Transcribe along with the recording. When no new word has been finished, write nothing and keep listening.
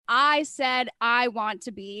I said I want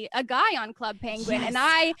to be a guy on Club Penguin, and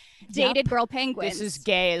I dated girl penguins. This is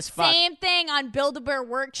gay as fuck. Same thing on Build-A-Bear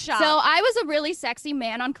Workshop. So I was a really sexy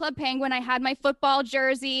man on Club Penguin. I had my football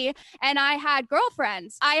jersey, and I had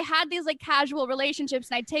girlfriends. I had these like casual relationships,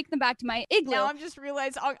 and I'd take them back to my igloo. Now I'm just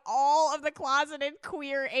realizing all of the closeted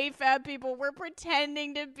queer AFAB people were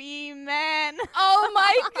pretending to be men. Oh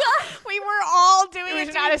my God. We were all doing it. There's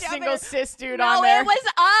to not a each single other. cis dude No, on there. it was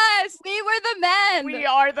us. We were the men. We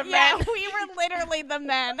are the Yeah, men. we were literally the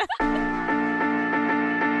men.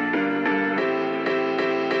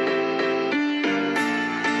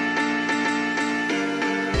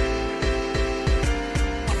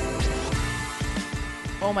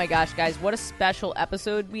 Oh my gosh, guys, what a special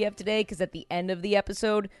episode we have today, because at the end of the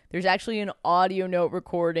episode, there's actually an audio note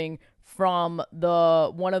recording from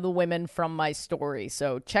one of the women from my story.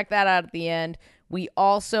 So check that out at the end. We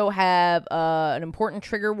also have an important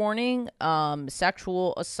trigger warning.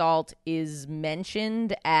 Sexual assault is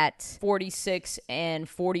mentioned at 46 and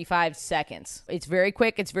 45 seconds. It's very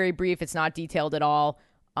quick. It's very brief. It's not detailed at all.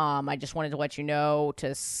 I just wanted to let you know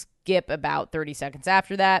to skip about 30 seconds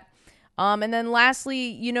after that. And then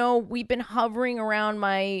lastly, we've been hovering around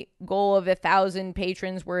my goal of 1,000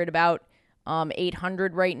 patrons. We're at about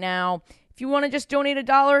 800 right now. If you want to just donate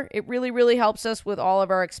 $1, it really, really helps us with all of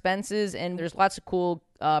our expenses. And there's lots of cool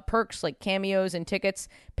perks like cameos and tickets.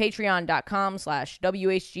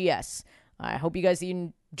 Patreon.com/WHGS. I hope you guys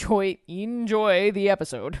enjoy the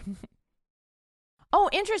episode. Oh,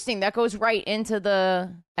 interesting. That goes right into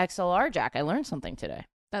the XLR jack. I learned something today.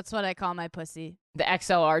 That's what I call my pussy. The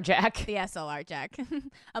XLR jack. The SLR jack.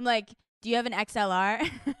 I'm like, do you have an XLR?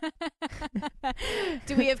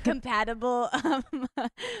 Do we have compatible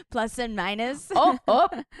plus and minus? Oh.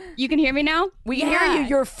 You can hear me now? We can hear you.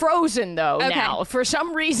 You're frozen, though, now. For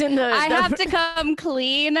some reason, I have to come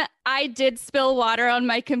clean. I did spill water on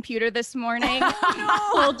my computer this morning.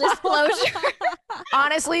 Full disclosure.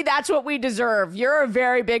 Honestly, that's what we deserve. You're a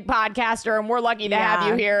very big podcaster, and we're lucky to have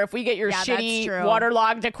you here. If we get your shitty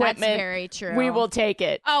waterlogged equipment, that's very true. We will take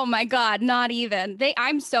it. Oh my God, not even.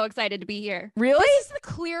 I'm so excited to be here. Really? This is the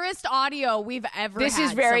clearest audio we've ever had. This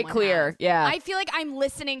is very clear. Have. Yeah. I feel like I'm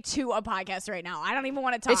listening to a podcast right now. I don't even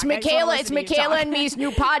want to talk. It's Michaela. It's Michaela and me's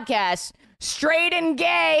new podcast. Straight and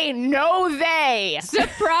gay, no they.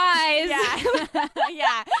 Surprise.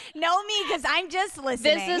 Yeah. Know me because I'm just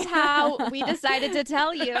listening. This is how we decided to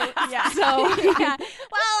tell you. Yeah. So, yeah.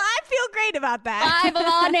 Well, I feel great about that. live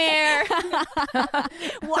on air.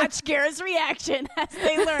 Watch Gara's reaction as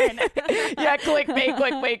they learn. Yeah,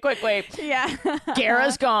 clickbait. Yeah.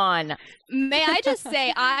 Gara's gone. May I just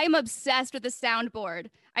say, I'm obsessed with the soundboard.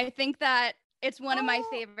 I think that it's one of my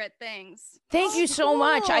favorite things. Thank you so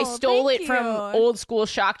much. I stole it from old school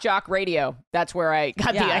Shock Jock Radio. That's where I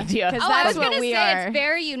got the idea. I was going to say it's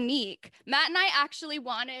very unique. Matt and I actually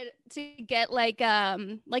wanted to get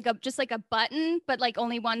just a button, but like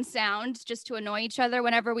only one sound, just to annoy each other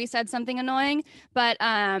whenever we said something annoying. But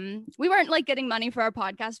we weren't like getting money for our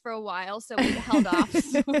podcast for a while, so we held off.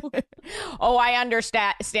 Oh, I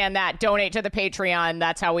understand that. Donate to the Patreon.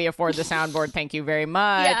 That's how we afford the soundboard. Thank you very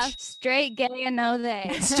much. Yeah, straight gay and no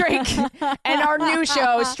they. Straight and our new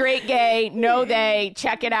show, Straight Gay, No They.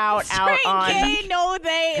 Check it out. Straight Gay, No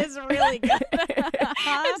They is really good.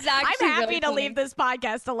 It's actually I'm happy really to funny. leave this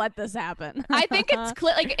podcast to let this happen. I think it's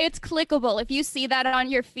clickable. If you see that on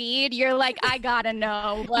your feed, you're like, I gotta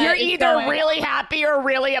know. You're either really happy or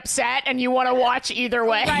really upset, and you want to watch either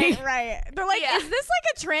way. Right. They're like, is this like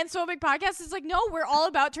a transphobic podcast? It's like, no, we're all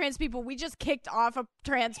about trans people. We just kicked off a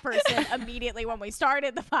trans person immediately when we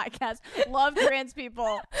started the podcast. Love trans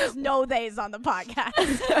people. Just no they's on the podcast.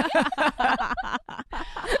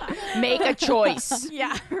 Make a choice.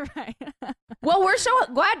 Yeah, right. Well, we're so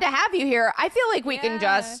glad to have you here. I feel like we can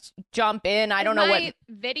just jump in. I don't know what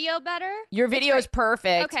video better. Your video is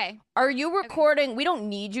perfect. Okay. Are you recording? We don't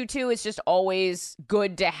need you to. It's just always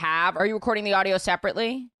good to have. Are you recording the audio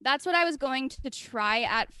separately? That's what I was going to try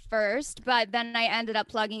at first, but then I ended up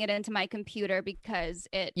plugging it into my computer because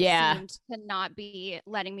it seemed to not be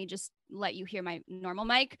letting me just let you hear my normal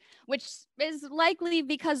mic, which is likely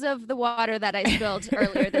because of the water that I spilled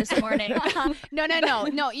earlier this morning.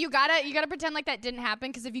 No. You gotta pretend like that didn't happen,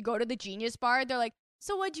 because if you go to the Genius Bar, they're like,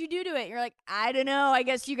 so what'd you do to it? You're like, I don't know. I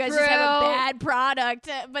guess you guys just have a bad product.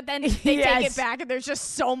 But then they take it back and there's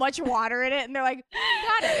just so much water in it. And they're like,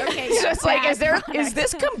 got it. Okay. It's just like, is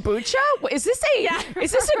this kombucha? Is this a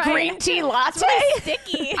green tea latte? It's really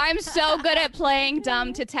sticky. I'm so good at playing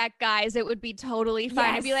dumb to tech guys. It would be totally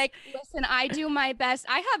fine. I'd be like, listen, I do my best.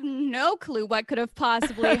 I have no clue what could have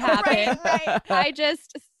possibly happened. Right. I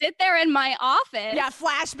just sit there in my office. Yeah,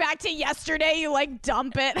 flashback to yesterday. You like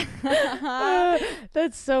dump it.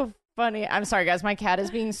 That's so funny. I'm sorry, guys. My cat is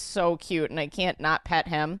being so cute, and I can't not pet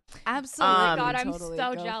him. Absolutely. God, I'm Totally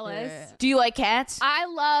so go jealous. Do you like cats? I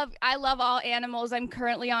love all animals. I'm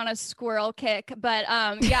currently on a squirrel kick, but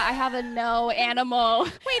yeah, I have a no animal.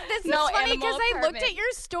 Wait, this no is funny because I looked permit. at your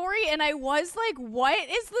story and I was like, what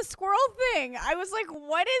is the squirrel thing? I was like,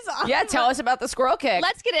 what is Yeah, tell us about the squirrel kick.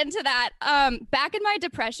 Let's get into that. Back in my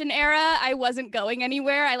depression era, I wasn't going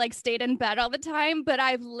anywhere. I like stayed in bed all the time, but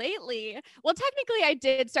I've lately, well, technically I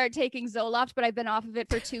did start taking Zoloft, but I've been off of it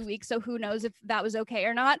for 2 weeks, so who knows if that was okay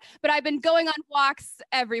or not. But I've been going on walks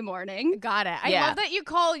every morning. Got it. I Yeah. love that you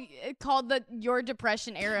called your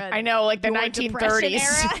depression era. I know, like the your 1930s. depression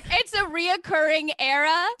era. It's a reoccurring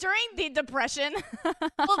era. During the depression.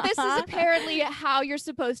 Well, this is apparently how you're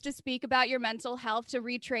supposed to speak about your mental health to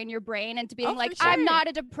retrain your brain into being Oh, like, for sure. I'm not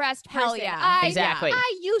a depressed person. Hell yeah. Exactly.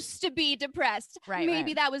 I used to be depressed. Right, Maybe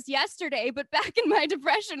right. that was yesterday, but back in my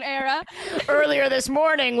depression era. Earlier this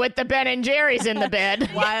morning with the Ben and Jerry's in the bed.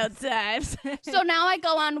 Wild times. So now I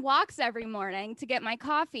go on walks every morning to get my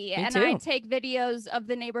coffee, and too. I take videos of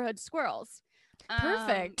the neighborhood squirrels.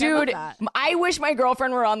 Perfect. I love Dude, that. I wish my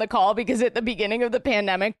girlfriend were on the call because at the beginning of the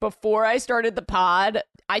pandemic, before I started the pod,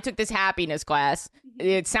 I took this happiness class.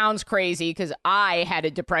 It sounds crazy because I had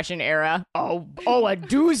a depression era. Oh, a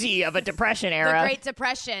doozy of a depression era. The Great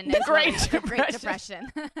Depression. The is Great what it is. The Great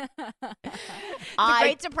Depression. Depression. The I-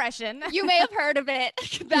 Great Depression. You may have heard of it.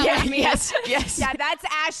 That Yeah, was me. yes. Yeah, that's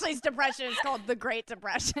Ashley's depression. It's called the Great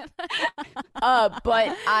Depression.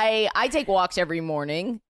 But I take walks every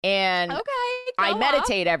morning and Okay. I go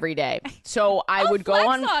meditate every day. So I off. would go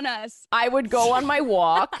Flex on us. I would go on my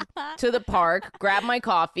walk to the park, grab my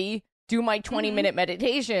coffee, do my 20-minute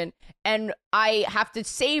meditation, and I have to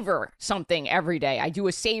savor something every day. I do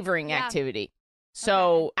a savoring Yeah. activity.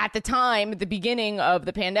 So at the time, at the beginning of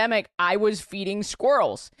the pandemic, I was feeding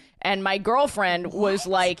squirrels. And my girlfriend was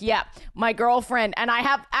like, yeah, my girlfriend. And I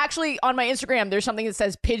have actually on my Instagram, there's something that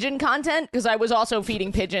says pigeon content because I was also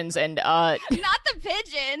feeding pigeons. And Not the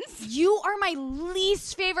pigeons. You are my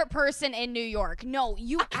least favorite person in New York. No,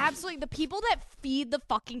 you absolutely, the people that feed the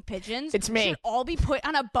fucking pigeons It's me. should all be put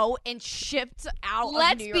on a boat and shipped out of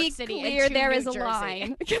Let's New York be City clear, into there New is a Jersey.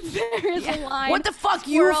 line. There is a line. what the fuck?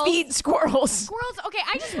 Squirrels. You feed squirrels? Squirrels, okay,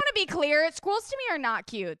 I just want to be clear. Squirrels to me are not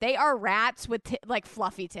cute. They are rats with like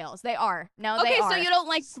fluffy tails. They are. No, they Okay, are. so you don't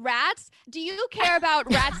like rats? Do you care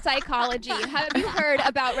about rat psychology? Have you heard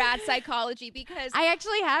about rat psychology? Because I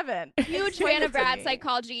actually haven't. huge Explain fan it of to rat me.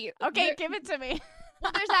 psychology. Okay, give it to me.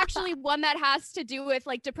 Well, there's actually one that has to do with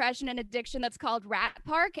like depression and addiction that's called Rat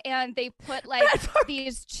Park, and they put like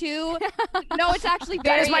these two. No, it's actually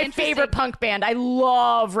very That is my interesting. favorite punk band. I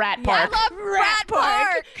love Rat Park. I love Rat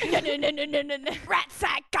Park. No. Rat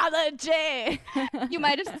psychology. You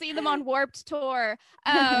might have seen them on Warped Tour.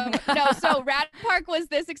 No, so Rat Park was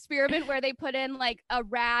this experiment where they put in like a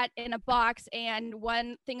rat in a box, and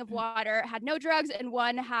one thing of water had no drugs, and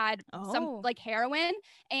one had Oh. some like heroin.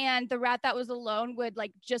 And the rat that was alone would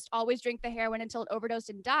like just always drink the heroin until it overdosed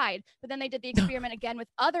and died. But then they did the experiment again with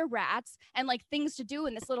other rats and like things to do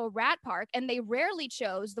in this little rat park, and they rarely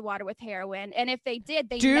chose the water with heroin. And if they did,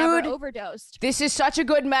 they never Dude. overdosed. This is such a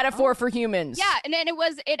good metaphor for humans. Yeah, and then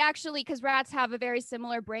it actually, because rats have a very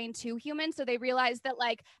similar brain to humans, so they realized that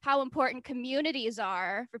like how important communities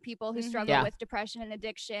are for people who struggle Yeah. with depression and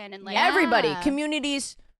addiction, and like Yeah. Everybody,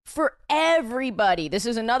 communities for everybody. This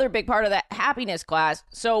is another big part of that happiness class.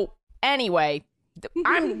 So anyway,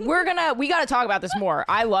 we got to talk about this more.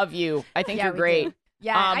 I love you. I think Yeah, you're we great. do.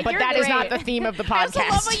 Yeah, but you're that is not great. the theme of the I also love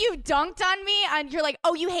podcast. how you dunked on me and you're like,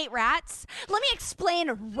 oh, you hate rats? Let me explain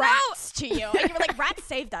rats to you. And you were like, rats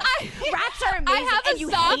saved us. Rats are amazing I have and a you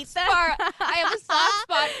soft hate them. spot. I have a soft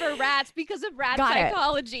spot for rats because of rat Got it.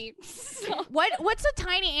 psychology. So, What's a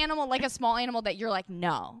tiny animal, like a small animal that you're like,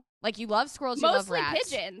 no? Like you love squirrels, you love mostly rats.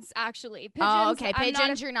 pigeons, actually. Pigeons, Oh, okay. I'm not a-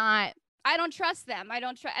 Pigeons, you're not. I don't trust them. I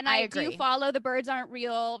don't trust, and I I agree. do follow the Birds Aren't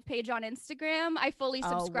Real page on Instagram. I fully Oh,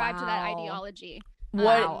 subscribe to that wow. ideology. What?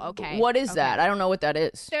 Wow, okay. What is Okay. that? I don't know what that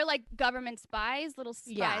is. They're like government spies, little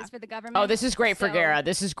spies Yeah. for the government. Oh, this is great for So- Gara.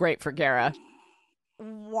 This is great for Gara.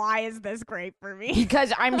 Why is this great for me?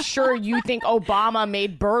 Because I'm sure you think Obama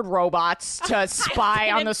made bird robots to spy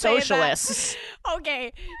on the didn't say that. socialists.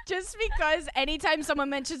 Okay, just because anytime someone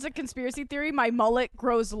mentions a conspiracy theory, my mullet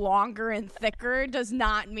grows longer and thicker does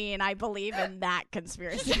not mean I believe in that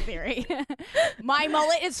conspiracy theory. My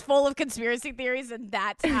mullet is full of conspiracy theories, and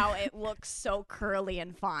that's how it looks so curly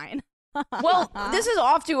and fine. Well, this is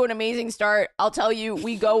off to an amazing start. I'll tell you,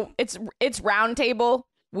 it's round table.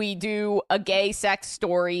 We do a gay sex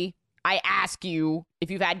story. I ask you if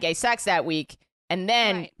you've had gay sex that week, and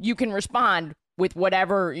then you can respond with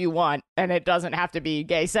whatever you want, and it doesn't have to be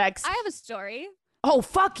gay sex. I have a story. Oh,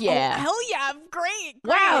 fuck yeah. Oh, hell yeah. Great.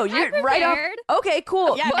 Wow, you're right off. Okay,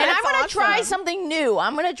 cool. Yeah, and I'm going to awesome. try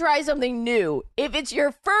something new. If it's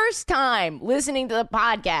your first time listening to the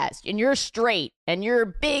podcast and you're straight and you're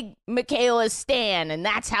a big Michaela stan and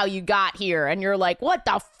that's how you got here and you're like, what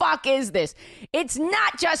the fuck is this? It's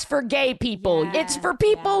not just for gay people. It's for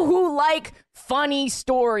people who like funny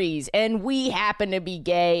stories, and we happen to be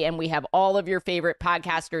gay, and we have all of your favorite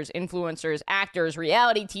podcasters, influencers, actors,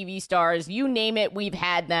 reality TV stars, you name it, we've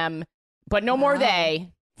had them, but no more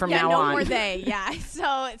they from now on. No more they. Yeah.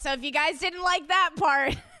 So if you guys didn't like that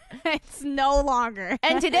part, it's no longer.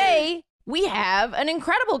 And today we have an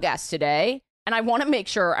incredible guest today, and I want to make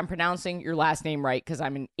sure I'm pronouncing your last name right because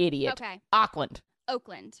I'm an idiot. Okay. Auckland.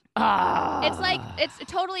 Oakland. Ah. It's like, it's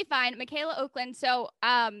totally fine. Michaela Oakland. So,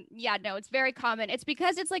 it's very common. It's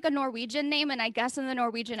because it's like a Norwegian name. And I guess in the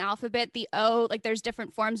Norwegian alphabet, the O, like there's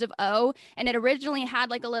different forms of O. And it originally had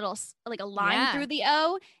like a little, like a line through the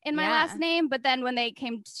O in my last name. But then when they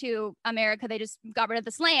came to America, they just got rid of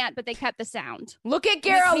the slant, but they kept the sound. Look at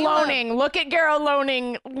Gara Loning. Look at Gara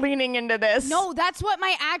Loning leaning into this. No, that's what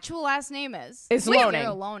my actual last name is. It's Loning.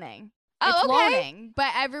 Gara Loning. Oh, it's okay. Loning,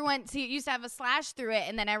 but everyone used to have a slash through it,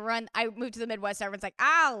 and then I moved to the Midwest. Everyone's like,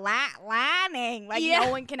 Lanning. Like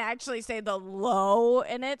no one can actually say the low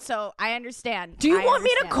in it, so I understand. Do you want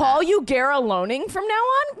me to call you Gara Loning from now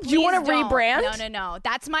on? Do you want to rebrand? No.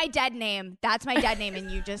 That's my dead name.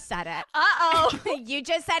 And you just said it. Uh-oh. You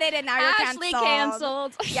just said it, and now you're Ashley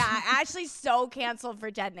canceled. Yeah, Ashley's so canceled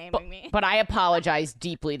for dead naming me. But I apologize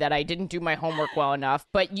deeply that I didn't do my homework well enough.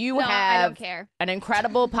 But you I don't have care. an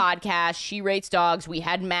incredible podcast. She Rates Dogs. We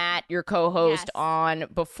had Matt, your co-host, on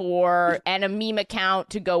before, and a meme account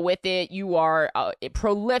to go with it. You are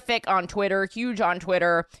prolific on Twitter, huge on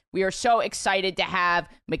Twitter. We are so excited to have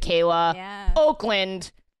Michaela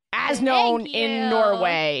Oakland, as known in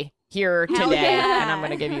Norway, here today. And I'm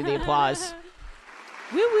going to give you the applause.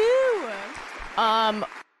 Woo woo.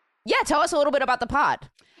 Tell us a little bit about the pod.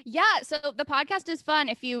 Yeah, so the podcast is fun.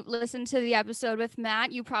 If you listen to the episode with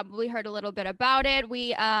Matt, you probably heard a little bit about it.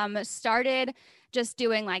 We started just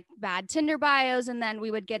doing like bad Tinder bios, and then we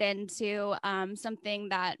would get into something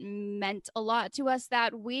that meant a lot to us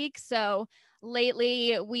that week. So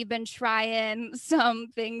lately we've been trying some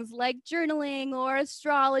things like journaling or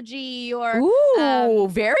astrology or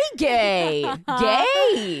very gay.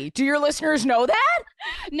 Gay. Do your listeners know that?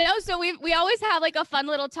 No, so we always have like a fun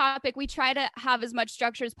little topic. We try to have as much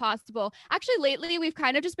structure as possible. Actually, lately we've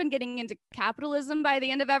kind of just been getting into capitalism by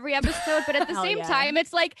the end of every episode, but at the same time,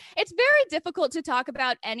 it's like it's very difficult to talk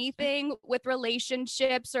about anything with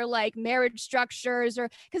relationships or like marriage structures, or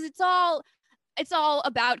because it's all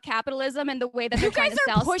about capitalism and the way that they're trying to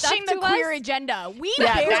sell stuff to us. You guys are pushing the queer agenda.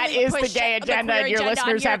 That is the gay agenda, and your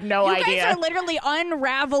listeners have no idea. You guys are literally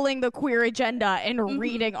unraveling the queer agenda and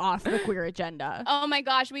reading off the queer agenda. Oh my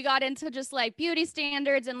gosh, we got into just like beauty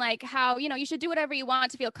standards and like how, you should do whatever you want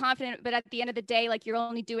to feel confident, but at the end of the day, like you're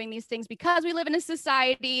only doing these things because we live in a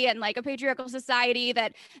society and like a patriarchal society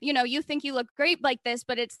that, you think you look great like this,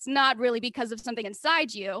 but it's not really because of something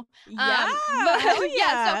inside you.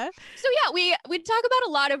 We talk about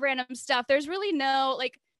a lot of random stuff. There's really no,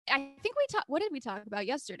 like, I think what did we talk about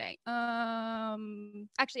yesterday?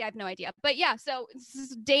 Actually, I have no idea. But yeah, so this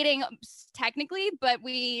is dating technically, but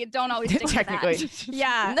we don't always stick technically. to that.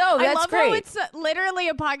 Yeah. No, that's I love great. how it's literally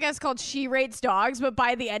a podcast called She Rates Dogs, but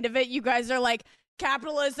by the end of it, you guys are like,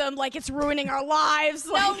 capitalism, like it's ruining our lives.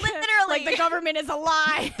 Like, no, literally. Like the government is a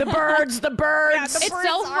lie. The birds. Yeah, it's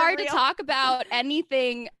so hard to talk about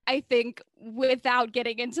anything, I think, without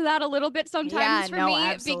getting into that a little bit sometimes for me,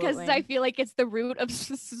 absolutely. because I feel like it's the root of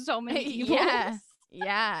so many evils.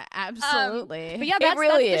 Yeah, absolutely. But yeah, that's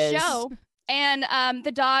the show. And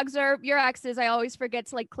the dogs are your exes. I always forget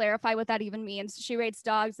to like clarify what that even means. She Rates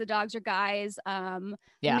Dogs. The dogs are guys.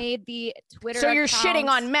 Made the Twitter. So you're accounts. shitting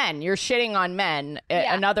on men. You're shitting on men.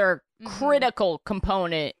 Another critical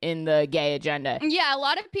component in the gay agenda. Yeah, a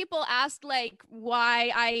lot of people asked like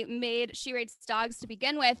why I made She Rates Dogs to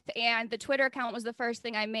begin with, and the Twitter account was the first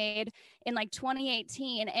thing I made in like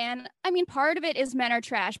 2018. And I mean, part of it is men are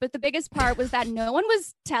trash, but the biggest part was that no one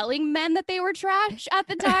was telling men that they were trash at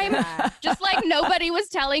the time. Just like nobody was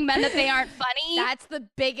telling men that they aren't funny. That's the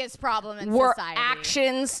biggest problem in Where society.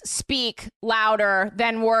 actions speak louder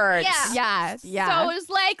than words. Yeah. So it was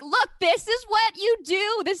like, look, this is what you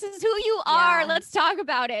do. This is who you are. Let's talk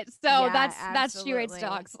about it. So that's She Rates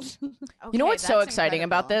Dogs. You know what's so exciting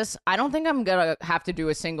about this? I don't think I'm gonna have to do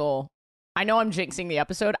a single I know I'm jinxing the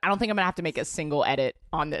episode. I don't think I'm going to have to make a single edit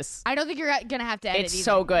on this. I don't think you're going to have to edit It's either.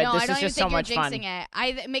 so good. No, This I don't is even just think so much you're fun.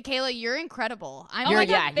 jinxing it. Michaela, you're incredible. You're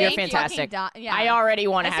fantastic. I already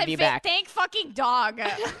want to have you back. Thank fucking dog.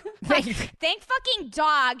 Thank fucking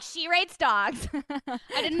dog. She rates dogs.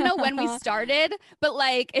 I didn't know when we started, but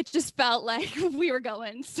like it just felt like we were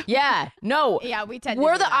going. So. Yeah. No. Yeah,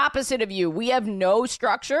 we're the opposite of you. We have no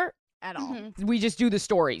structure at all. We just do the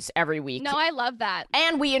stories every week. No, I love that.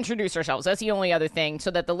 And we introduce ourselves. That's the only other thing, so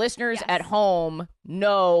that the listeners at home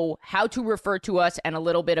know how to refer to us and a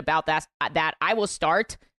little bit about that. I will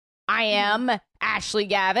start. I am Ashley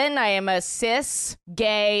Gavin. I am a cis,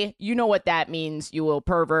 gay, you know what that means, you little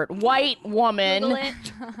pervert, white woman.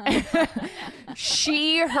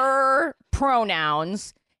 She, her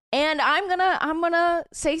pronouns. And I'm gonna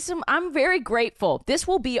say I'm very grateful. This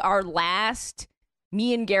will be our last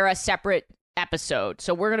me and Gara separate episode.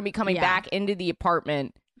 So we're gonna be coming back into the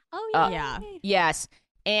apartment. Oh yeah. Yes.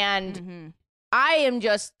 And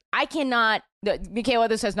I cannot, Michaela,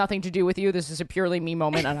 this has nothing to do with you. This is a purely me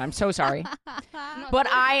moment, and I'm so sorry. But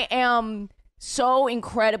I am so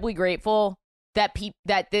incredibly grateful that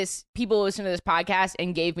people listen to this podcast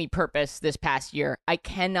and gave me purpose this past year. I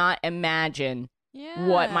cannot imagine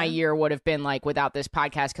what my year would have been like without this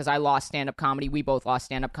podcast, because I lost stand-up comedy. We both lost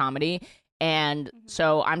stand-up comedy. And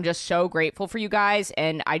so I'm just so grateful for you guys.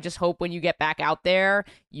 And I just hope when you get back out there,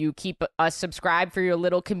 you keep us subscribed for your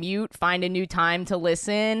little commute, find a new time to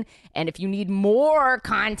listen. And if you need more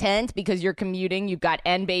content because you're commuting, you've got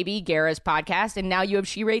N Baby, Gara's podcast, and now you have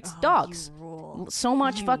She Rates Dogs. So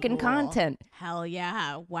much fucking content. Hell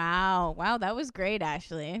yeah. Wow. Wow, that was great,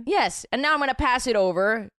 Ashley. Yes. And now I'm going to pass it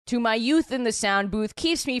over to my youth in the sound booth.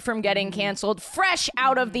 Keeps me from getting canceled. Fresh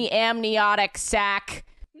out of the amniotic sack.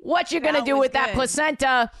 What you gonna do with that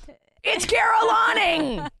placenta? It's Gara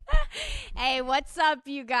Lonning. Hey, what's up,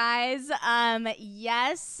 you guys?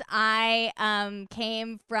 Yes, I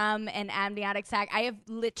came from an amniotic sac. I have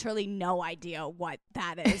literally no idea what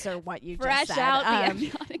that is or what you just said. Fresh out the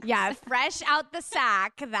amniotic sac. Yeah, fresh out the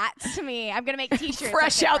sack. That's me. I'm gonna make t-shirts.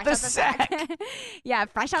 Fresh out the sack. Yeah,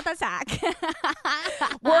 fresh out the sack.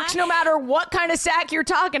 Works no matter what kind of sack you're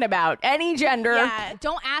talking about. Any gender. Yeah,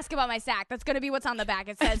 don't ask about my sack. That's gonna be what's on the back.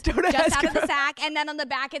 It says just out of the sack, and then on the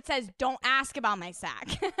back it says don't ask about my sack.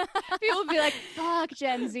 People will be like, fuck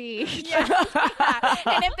Gen Z. Yeah.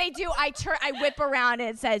 And if they do, I whip around and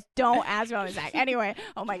it says, don't ask about my sack. Anyway,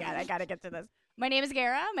 oh my God, I gotta get to this. My name is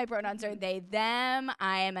Gara. My pronouns are they, them.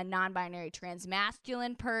 I am a non-binary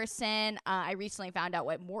transmasculine person. I recently found out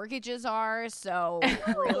what mortgages are, so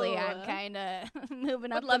really I'm kind of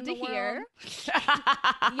moving up. Would love in to the hear.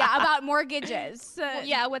 Yeah, about mortgages.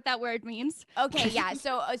 Yeah, what that word means. Okay, yeah.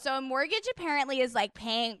 So a mortgage apparently is like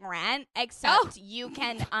paying rent, except you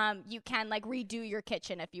can like redo your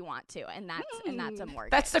kitchen if you want to, and that's a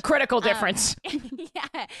mortgage. That's the critical difference.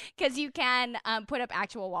 Yeah, because you can put up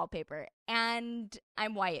actual wallpaper, and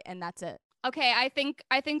I'm white, and that's it. Okay, I think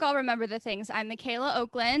I'll remember the things. I'm Michaela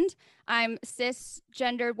Oakland. I'm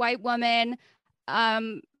cisgendered white woman,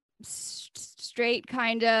 straight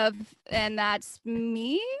kind of, and that's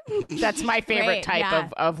me. That's my favorite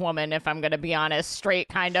type of woman, if I'm going to be honest. Straight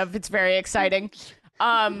kind of. It's very exciting.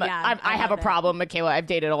 I have a problem, Michaela. I've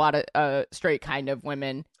dated a lot of straight kind of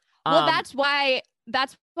women. Well, that's why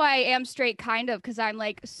I am straight kind of, because I'm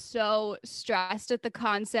like so stressed at the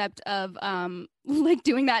concept of like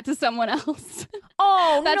doing that to someone else.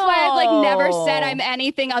 Oh, that's why I've like never said I'm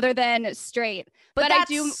anything other than straight. But I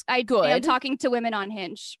am talking to women on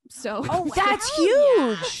Hinge. So that's huge.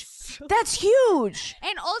 Yes. That's huge.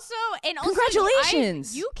 And also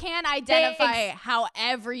congratulations. You can identify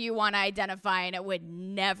however you want to identify, and it would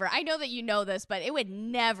never, I know that you know this, but it would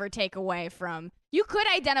never take away from, you could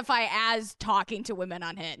identify as talking to women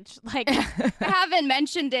on Hinge. Like, I haven't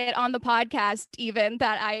mentioned it on the podcast even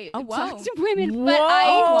that I talk to women, Whoa. but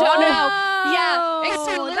I don't know.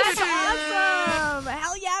 Yeah, that's awesome.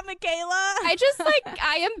 Hell yeah, Michaela.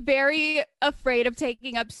 I am very afraid of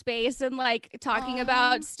taking up space and like talking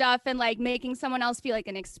about stuff and like making someone else feel like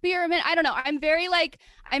an experiment. I don't know. I'm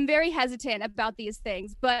very hesitant about these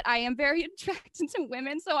things, but I am very attracted to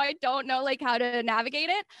women, so I don't know like how to navigate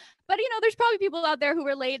it. But there's probably people out there who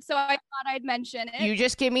relate, so I thought I'd mention it. You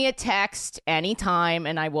just give me a text anytime,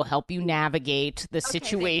 and I will help you navigate the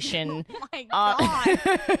situation. Oh my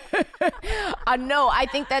God. No, I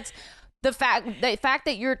think that's the fact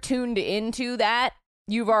that you're tuned into that.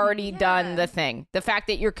 You've already done the thing. The fact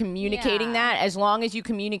that you're communicating that, as long as you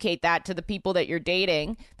communicate that to the people that you're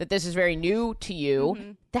dating, that this is very new to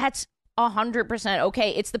you, that's 100%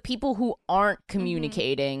 okay. It's the people who aren't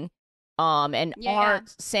communicating and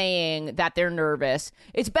aren't saying that they're nervous.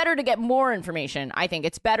 It's better to get more information. I think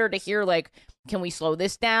it's better to hear, like, can we slow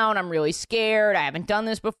this down? I'm really scared. I haven't done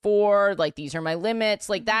this before. Like, these are my limits.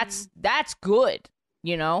 Like, that's good,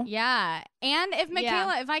 you know? Yeah. And if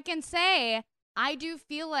Michaela, if I can say, I do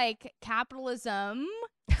feel like capitalism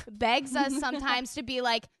begs us sometimes to be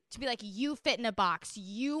like, you fit in a box.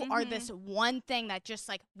 You are this one thing that just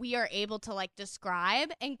like we are able to like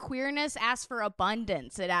describe. And queerness asks for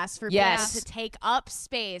abundance. It asks for being able to take up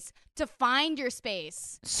space, to find your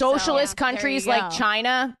space. Socialist countries like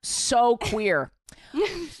China, so queer.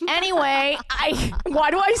 Anyway,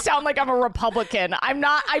 why do I sound like I'm a Republican? I'm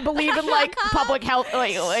not. I believe in like public health,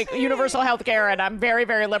 like universal health care, and I'm very,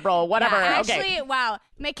 very liberal. Whatever. Yeah, actually, okay. Wow.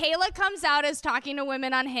 Michaela comes out as talking to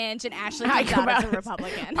women on Hinge, and Ashley comes out as a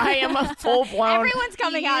Republican. I am a full blown. Everyone's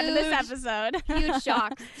coming out in this episode. Huge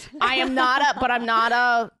shocks. I am not but I'm not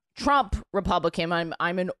a Trump Republican.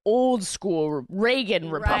 I'm an old school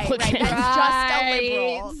Reagan Republican. Right. That's just a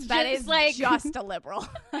liberal. That is like just a liberal.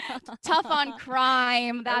 Tough on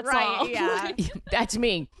crime. That's all. Yeah. That's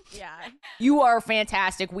me. Yeah. You are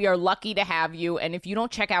fantastic. We are lucky to have you. And if you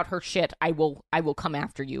don't check out her shit, I will come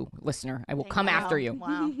after you, listener. I will come after you.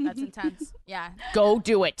 Wow. That's intense. Yeah. Go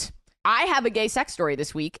do it. I have a gay sex story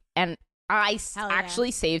this week, and I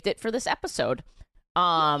actually saved it for this episode.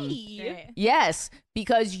 Yes,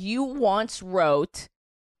 because you once wrote,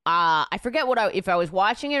 I forget if I was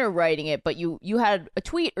watching it or writing it, but you had a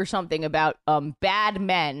tweet or something about bad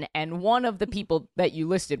men, and one of the people that you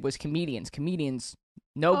listed was comedians. Comedians,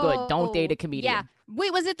 no good. Don't date a comedian. Yeah.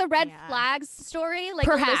 Wait, was it the red flags story? Like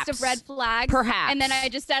Perhaps. a list of red flags? Perhaps. And then I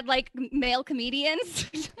just said like male comedians.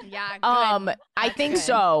 Yeah. Good. I think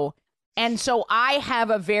so. And so I have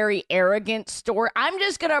a very arrogant story. I'm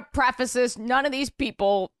just going to preface this. None of these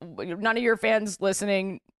people, none of your fans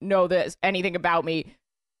listening know anything about me.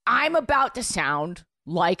 I'm about to sound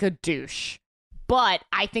like a douche, but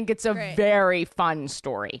I think it's a very fun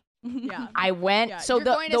story. Yeah. I went. Yeah. So you're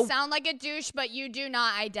going to sound like a douche, but you do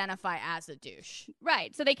not identify as a douche.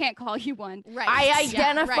 Right. So they can't call you one. Right. I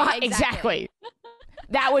identify. Yeah, right, exactly.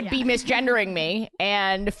 That would be misgendering me,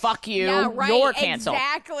 and fuck you. Yeah, right, You're canceled.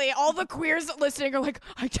 Exactly. All the queers listening are like,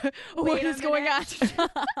 what is going on?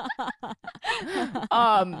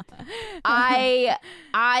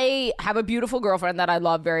 I have a beautiful girlfriend that I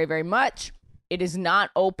love very, very much. It is not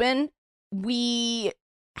open. We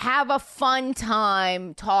have a fun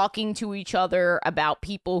time talking to each other about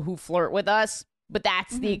people who flirt with us, but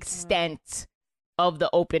that's the extent of the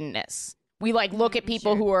openness. We like look at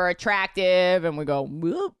people who are attractive and we go,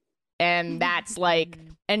 whoop. And that's like,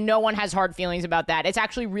 and no one has hard feelings about that. It's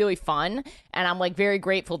actually really fun. And I'm like very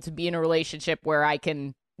grateful to be in a relationship where I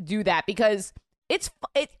can do that because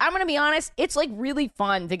I'm going to be honest, it's like really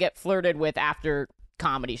fun to get flirted with after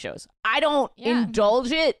comedy shows. I don't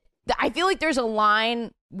indulge it. I feel like there's a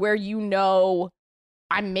line where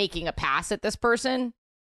I'm making a pass at this person.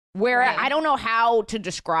 Where I don't know how to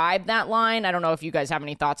describe that line. I don't know if you guys have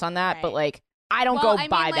any thoughts on that, but like, I don't go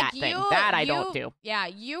by that thing. That I don't do. Yeah,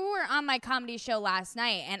 you were on my comedy show last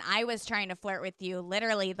night, and I was trying to flirt with you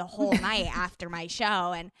literally the whole night after my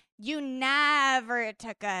show, and you never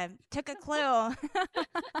took a clue.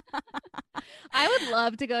 I would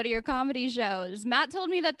love to go to your comedy shows. Matt told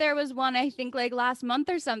me that there was one, I think, like last month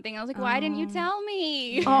or something. I was like, why didn't you tell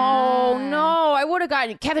me? Oh, no. I would have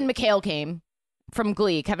gotten Kevin McHale came. From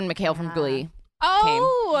Glee, Kevin McHale from Glee.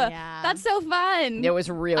 Oh, that's so fun. It was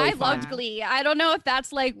really fun. I loved Glee. I don't know if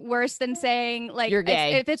that's like worse than saying like you're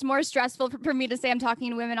gay. If it's more stressful for me to say I'm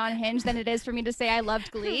talking to women on Hinge than it is for me to say I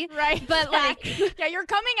loved Glee. Right. But like, you're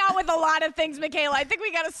coming out with a lot of things, Michaela. I think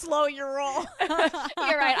we got to slow your roll.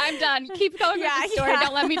 You're right. I'm done. Keep going with the story.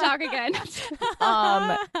 Don't let me talk again.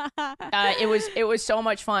 It was so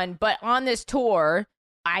much fun. But on this tour,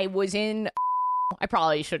 I was in. I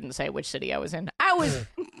probably shouldn't say which city I was in. I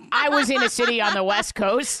was in a city on the West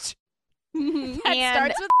Coast. That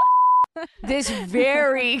starts with this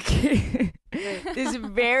very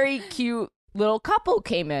cute little couple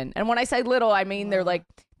came in. And when I say little, I mean they're like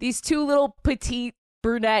these two little petite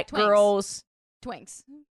brunette girls. Twinks.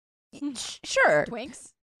 Sure.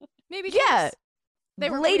 Twinks? Maybe twinks. Yeah. They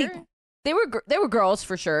were lady weird. They were girls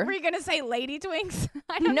for sure. Were you gonna say lady twinks?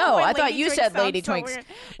 No, I thought you said lady twinks.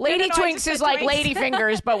 Lady twinks is like lady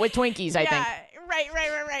fingers, but with Twinkies, I think.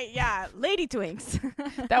 Right. Yeah, lady twinks.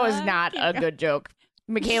 That was not a good joke.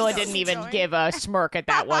 Michaela didn't even give a smirk at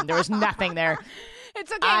that one. There was nothing there.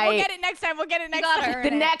 It's okay. We'll get it next time. The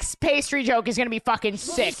next pastry joke is gonna be fucking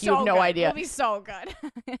sick. You have no idea. It'll be so good.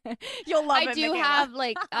 You'll love it. I do have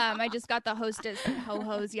like I just got the Hostess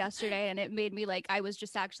ho-hos yesterday, and it made me like I was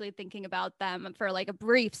just actually thinking about them for like a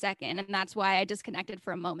brief second, and that's why I disconnected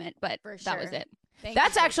for a moment. But that was it.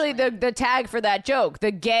 That's actually the tag for that joke.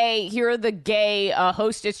 Here are the gay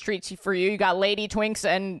Hostess treats for you. You got Lady Twinks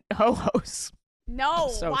and ho-hos.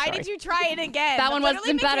 No, why did you try it again? That one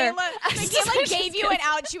wasn't better. Michaela gave you an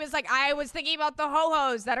out. She was like, I was thinking about the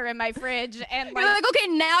ho-hos that are in my fridge. And you're like, okay,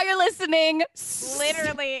 now you're listening.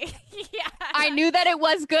 Literally. Yeah. I knew that it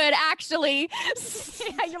was good, actually.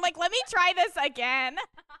 Yeah, you're like, let me try this again.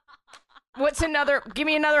 Give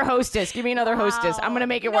me another Hostess. I'm going to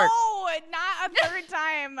make it work. No, not a third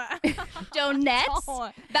time. Donuts?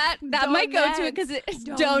 No. That might go to it because it's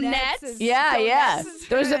donuts. Yeah.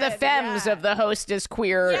 Those are the femmes of the Hostess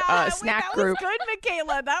queer snack group. That was good,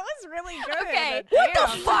 Michaela. That was really good. Okay. What the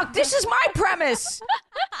fuck? This is my premise.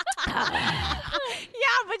 Yeah,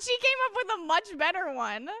 but she came up with a much better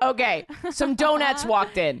one. Okay, some donuts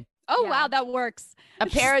walked in. Oh, wow, that works. A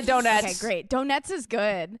pair of donuts. Okay, great. Donuts is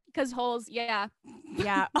good. Because holes, yeah.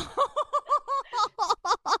 Yeah.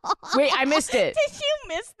 Wait, I missed it. Did you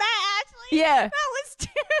miss that, Ashley? Yeah. That was too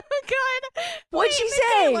good. What'd she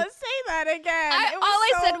say? Let's say that again. All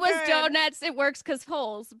I said was donuts. It works because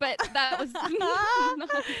holes, but that was...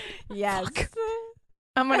 Yes. Fuck.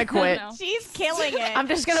 I'm going to quit. She's killing it. I'm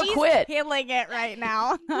just going to quit. She's killing it right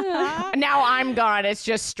now. Now I'm gone. It's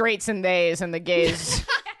just straights and theys and the gays.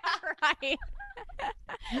 Right.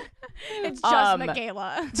 It's just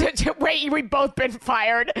Michaela. Wait, we've both been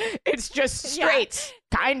fired. It's just straights.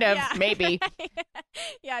 Kind of, maybe.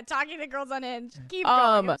 Yeah, talking to girls on Hinge. Keep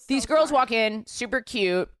going. These girls walk in, super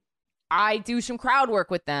cute. I do some crowd work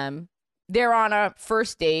with them. They're on a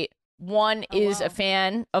first date. One is a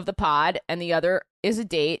fan of the pod, and the other is a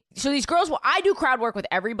date. So these girls, I do crowd work with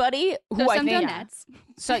everybody who I think. Donuts.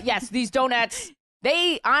 So yes, these donuts.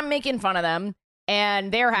 I'm making fun of them,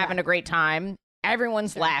 and they're having a great time.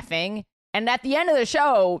 Everyone's laughing. And at the end of the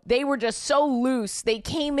show, they were just so loose. They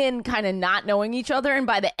came in kind of not knowing each other. And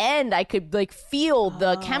by the end, I could like feel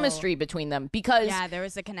the chemistry between them because there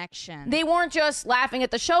was a connection. They weren't just laughing at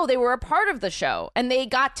the show. They were a part of the show and they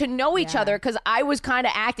got to know each other because I was kind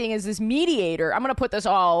of acting as this mediator. I'm going to put this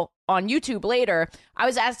all on YouTube later. I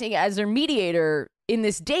was acting as their mediator in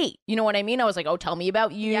this date. You know what I mean? I was like, oh, tell me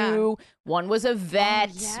about you. Yeah. One was a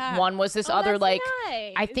vet. One was this other, like,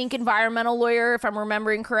 nice. I think environmental lawyer, if I'm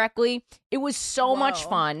remembering correctly. It was so much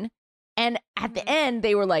fun. And at the end,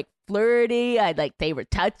 they were like flirty. They were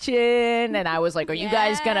touching. And I was like, are you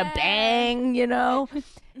guys going to bang, you know?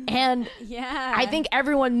 And I think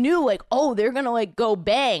everyone knew, like, oh, they're going to, like, go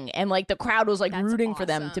bang. And, like, the crowd was, like, rooting for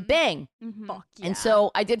them to bang. Mm-hmm. Fuck yeah. And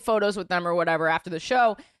so I did photos with them or whatever after the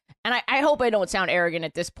show. And I hope I don't sound arrogant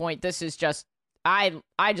at this point. This is just, I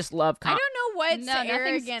just love I don't know what's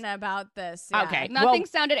arrogant about this. Yeah. Okay. Nothing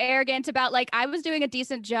sounded arrogant about, like, I was doing a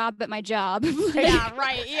decent job at my job. Yeah,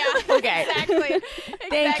 right. Yeah. Okay. Exactly.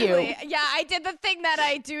 Thank you. Yeah, I did the thing that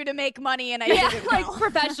I do to make money and I did it well. Like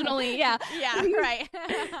professionally. Yeah. Yeah, right.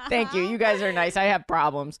 Thank you. You guys are nice. I have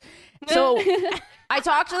problems. So I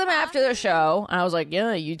talked to them after the show and I was like,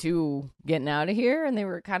 yeah, you two getting out of here? And they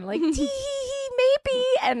were kind of like, maybe.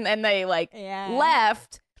 And then they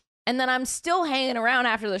left. And then I'm still hanging around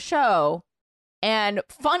after the show. And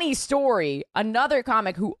funny story, another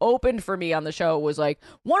comic who opened for me on the show was like,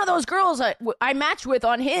 one of those girls I matched with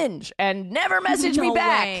on Hinge and never messaged me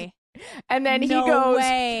back. Way. And then he goes,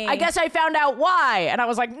 I guess I found out why. And I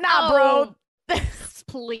was like, nah, bro.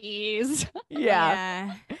 Please.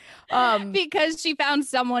 Yeah. Because she found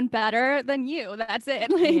someone better than you. That's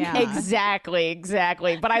it. Exactly.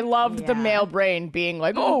 But I loved the male brain being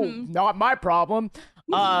like, oh, not my problem.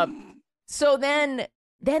 So then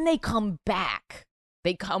they come back.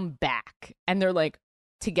 And they're like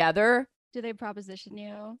together. Do they proposition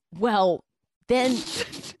you? Well, then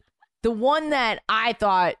the one that I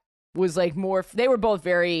thought was like more, they were both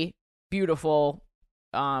very beautiful,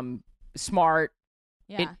 smart,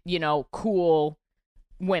 cool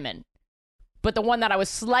women. But the one that I was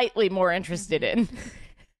slightly more interested in,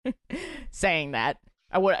 saying that,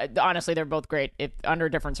 I would honestly, they're both great if under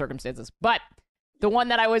different circumstances. But the one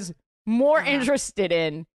that I was more interested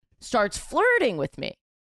in starts flirting with me.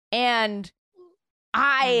 And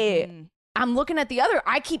I'm looking at the other,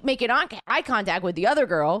 I keep making eye contact with the other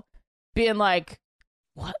girl, being like,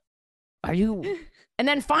 what are you? And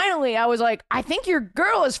then finally I was like, I think your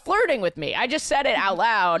girl is flirting with me. I just said it out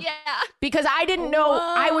loud. Yeah. Because I didn't know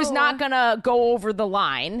I was not going to go over the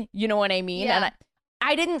line. You know what I mean? Yeah. And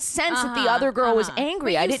I didn't sense that the other girl was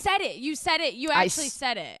angry. But you said it. You actually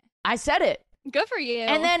said it. I said it. Good for you.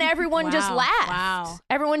 And then everyone just laughed. Wow.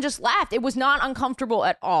 Everyone just laughed. It was not uncomfortable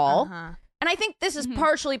at all. And I think this is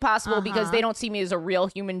partially possible because they don't see me as a real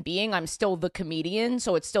human being. I'm still the comedian,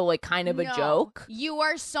 so it's still like kind of a joke. You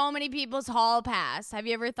are so many people's hall pass. Have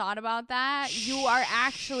you ever thought about that? You are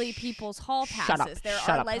actually people's hall passes. There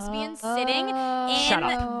are lesbians sitting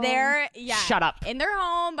in their in their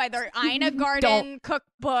home by their Ina Garden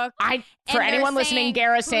cookbook. For anyone listening,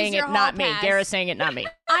 Gara's saying it, not me. Gara's saying it, not me.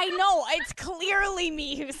 I know, it's clearly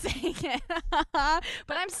me who's saying it. But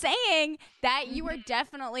I'm saying that you are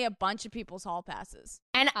definitely a bunch of people's hall passes.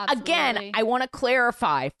 And again, I want to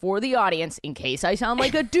clarify for the audience, in case I sound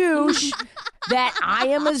like a douche, that I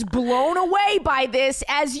am as blown away by this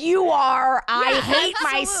as you are. I hate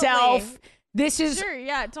myself. This is totally.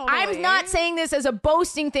 I'm not saying this as a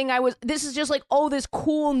boasting thing. This is just like, this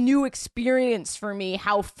cool new experience for me.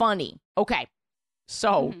 How funny. Okay.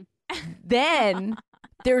 So then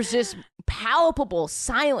there's this palpable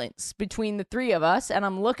silence between the three of us, and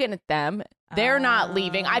I'm looking at them. They're not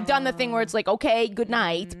leaving. I've done the thing where it's like, okay, good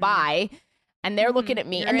night, bye. And they're looking at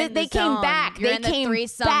me. And they came back. You're in the came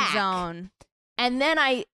threesome back. zone. And then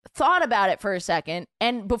I thought about it for a second.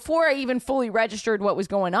 And before I even fully registered what was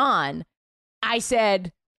going on, I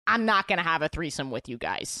said, I'm not going to have a threesome with you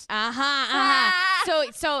guys.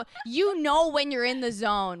 So you know when you're in the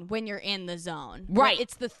zone, right?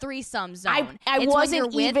 It's the threesome zone. I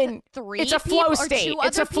wasn't even. It's a flow state.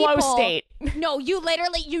 It's a flow state. No, you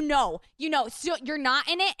literally, you know. So you're not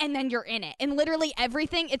in it, and then you're in it, and literally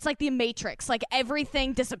everything. It's like the Matrix. Like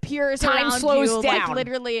everything disappears. Time around slows you. down. Like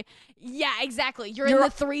literally. Yeah, exactly. You're in the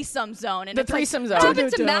threesome zone, and the threesome zone. It's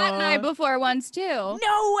happened to Matt and I before once too. No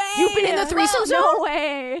way. You've been in the threesome zone? No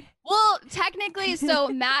way. Well, technically, so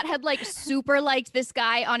Matt had like super liked this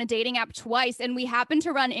guy on a dating app twice, and we happened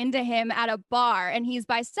to run into him at a bar, and he's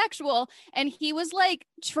bisexual, and he was like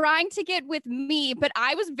trying to get with me, but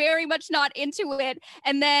I was very much not into it.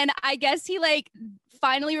 And then I guess he like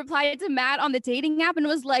finally replied to Matt on the dating app and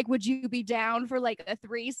was like, would you be down for like a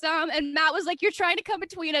threesome? And Matt was like, you're trying to come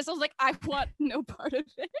between us. I was like, I want no part of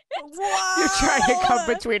it. Whoa. You're trying to come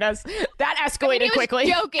between us. That escalated quickly.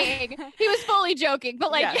 He was joking. He was fully joking,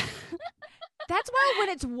 but like... Yeah. That's why when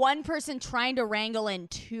it's one person trying to wrangle in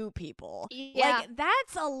two people, like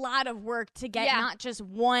that's a lot of work to get not just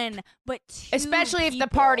one, but two. Especially if the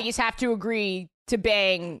parties have to agree to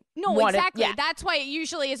bang. No, exactly. That's why it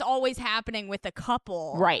usually is always happening with a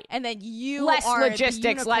couple. Right. And then you less are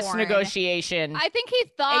logistics, the less negotiation. I think he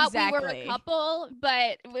thought we were a couple,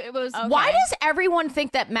 but it was... Okay. Why does everyone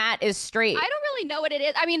think that Matt is straight? I don't really know what it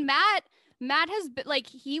is. I mean, Matt has been like,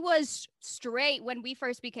 he was straight when we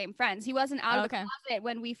first became friends. He wasn't out of the closet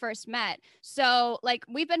when we first met. So like,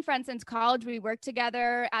 we've been friends since college. We worked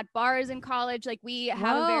together at bars in college. Like we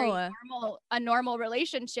have a very normal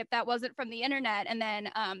relationship that wasn't from the internet. And then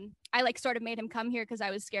I like sort of made him come here because I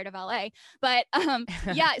was scared of LA. But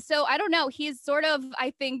so I don't know. He's sort of,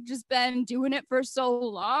 I think, just been doing it for so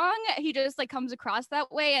long. He just like comes across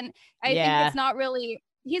that way. And I think it's not really...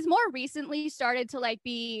 He's more recently started to like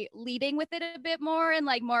be leading with it a bit more and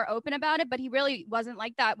like more open about it, but he really wasn't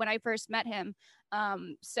like that when I first met him.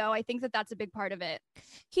 So I think that that's a big part of it.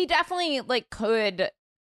 He definitely like could.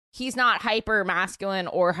 He's not hyper masculine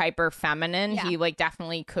or hyper feminine. He like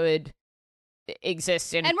definitely could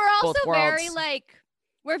exist in. And we're also both worlds. very like.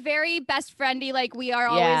 We're very best friendly. Like we are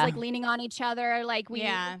always like leaning on each other. Like we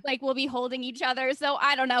like we'll be holding each other. So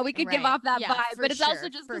I don't know. We could give off that vibe, but it's also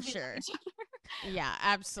just for sure. Yeah,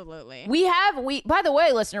 absolutely. By the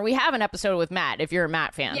way, listener, we have an episode with Matt. If you're a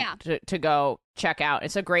Matt fan, to go check out.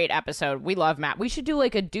 It's a great episode. We love Matt. We should do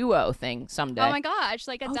like a duo thing someday. Oh my gosh,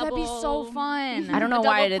 like a double. That'd be so fun. I don't know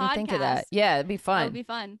why I didn't think of that. Yeah, it'd be fun. That would be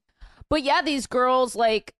fun. But yeah, these girls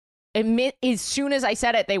like. As soon as I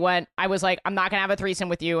said it, I was like, I'm not gonna have a threesome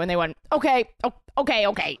with you, and they went, okay,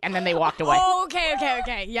 and then they walked away. Oh, okay,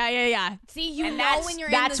 yeah. See, when you're in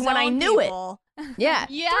the that's zone, when I knew people. it. Yeah,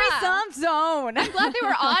 threesome zone. I'm glad they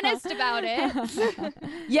were honest about it.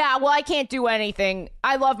 Yeah, well, I can't do anything.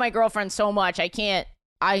 I love my girlfriend so much. I can't.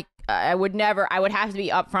 I would never. I would have to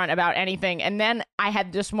be upfront about anything. And then I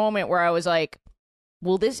had this moment where I was like,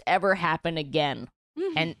 will this ever happen again?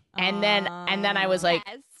 And then I was like,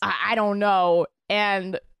 I don't know.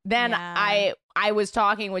 And then I was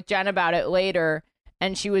talking with Jen about it later,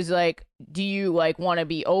 and she was like, do you like want to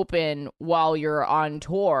be open while you're on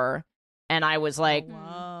tour? And I was like,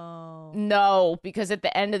 no, because at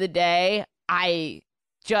the end of the day, I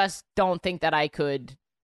just don't think that I could.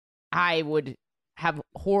 I would have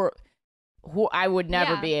I would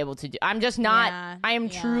never be able to do. I'm just not. I am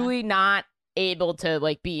truly not able to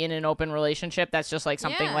like be in an open relationship. That's just like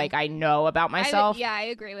something like I know about myself. I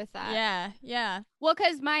agree with that. Yeah. Well,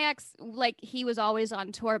 because my ex, like, he was always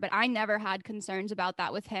on tour, but I never had concerns about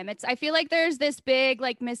that with him. I feel like there's this big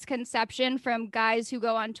like misconception from guys who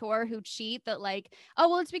go on tour who cheat that like, oh,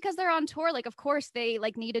 well, it's because they're on tour. Like, of course they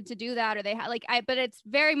like needed to do that, or they had like, but it's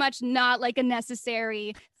very much not like a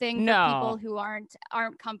necessary thing for people who aren't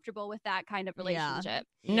comfortable with that kind of relationship.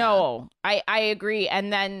 Yeah. No, I agree.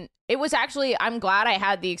 And then it was actually, I'm glad I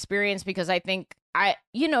had the experience because I think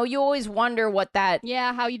you always wonder what that.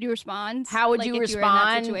 Yeah, how you do respond. How would you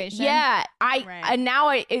respond? Yeah, and now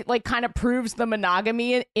it like kind of proves the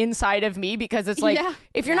monogamy inside of me because it's like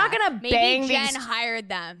if you're not gonna bang Jen these, hired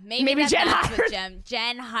them. Maybe Jen hired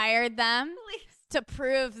Jen hired them. To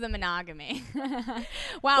prove the monogamy.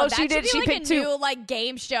 Wow, that should be like a new like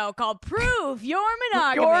game show called Prove Your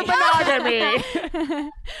Monogamy. Your Monogamy.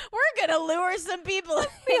 We're gonna lure some people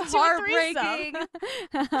into heartbreaking.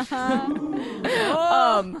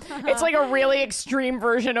 It's like a really extreme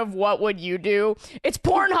version of What Would You Do? It's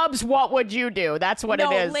Pornhub's What Would You Do? That's what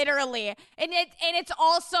it is. No, literally. And it's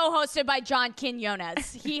also hosted by John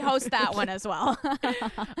Quinones. He hosts that one as well.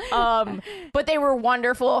 But they were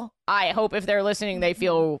wonderful. I hope if they're listening, they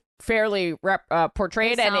feel fairly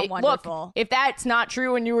portrayed. And look, if that's not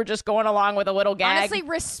true and you were just going along with a little gag. Honestly,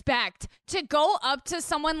 respect. To go up to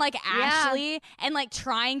someone like Ashley and like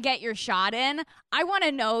try and get your shot in. I want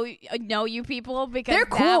to know you people because they're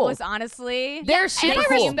cool. That was honestly. They're super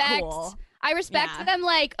cool. I respect them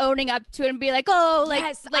like owning up to it and be like, oh, like,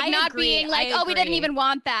 yes, like not agree. being like, oh, we didn't even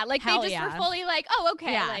want that. Like they just were fully like, oh,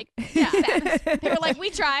 okay. Yeah. Like, they were like, we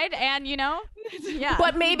tried and yeah.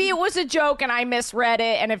 But maybe it was a joke and I misread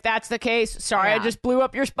it. And if that's the case, sorry, I just blew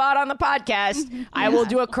up your spot on the podcast. I will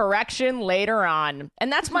do a correction later on.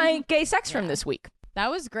 And that's my gay sex from this week. That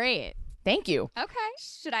was great. Thank you. Okay.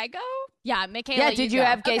 Should I go? Yeah, Michaela. Yeah, did you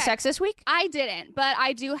have gay sex this week? I didn't, but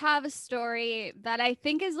I do have a story that I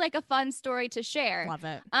think is like a fun story to share. Love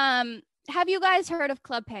it. Have you guys heard of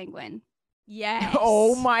Club Penguin? Yes.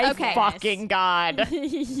 Oh my fucking God.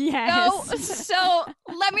 Yes. So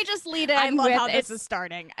let me just lead in. I love how this is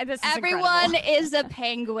starting. This is everyone incredible. is a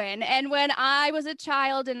penguin. And when I was a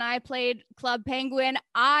child and I played Club Penguin,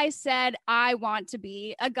 I said I want to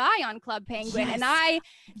be a guy on Club Penguin. Yes. And I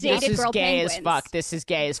dated girl penguins. This is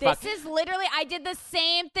gay as fuck. This is literally, I did the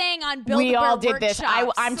same thing on Build We a Bear all did this.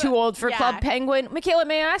 I'm too old for Club Penguin. Michaela,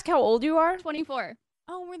 may I ask how old you are? 24.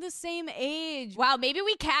 Oh, we're the same age. Wow, maybe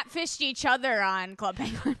we catfished each other on Club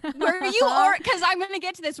Penguin. Were you, because I'm going to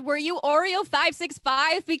get to this, were you Oreo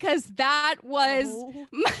 565? Because that was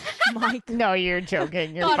my No, you're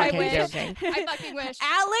joking. You're fucking joking. I fucking wish.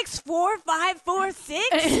 Alex 4546?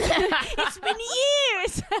 It's been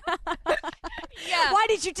years. Yeah. Why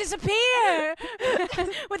did you disappear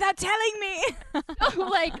without telling me?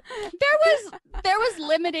 Like there was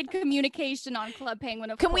limited communication on Club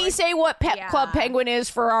Penguin. Can we say what Club Penguin is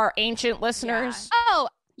for our ancient listeners? Yeah. Oh,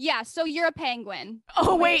 yeah. So you're a penguin.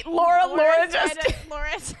 Oh wait, Laura just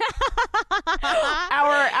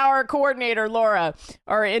our coordinator, Laura,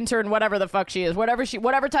 our intern, whatever the fuck she is, whatever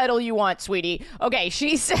title you want, sweetie. Okay,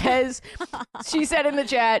 she said in the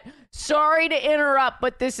chat, sorry to interrupt,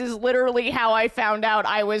 but this is literally how I found out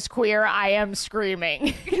I was queer. I am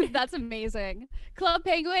screaming. That's amazing. Club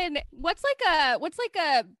Penguin. What's like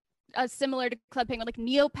a similar to Club Penguin, like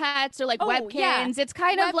Neopets or like Webkins. Yeah. It's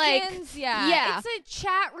kind of like yeah. It's a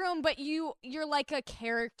chat room, but you're like a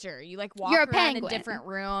character. You like walk around in different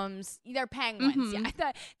rooms. They're penguins. Mm-hmm.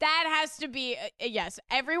 Yeah, that has to be yes.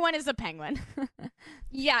 Everyone is a penguin.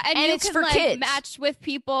 Yeah, and you it's can for like kids. match with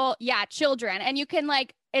people. Yeah, children, and you can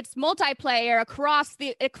like. It's multiplayer across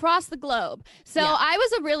the globe. So I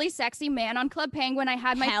was a really sexy man on Club Penguin. I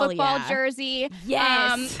had my football jersey.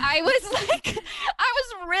 Yes. I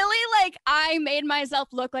was really like, I made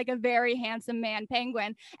myself look like a very handsome man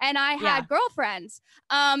penguin. And I had girlfriends.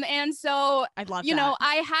 And so, I love know,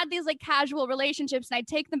 I had these like casual relationships and I'd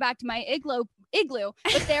take them back to my igloo.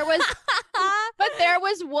 But there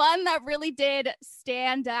was one that really did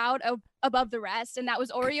stand out above the rest, and that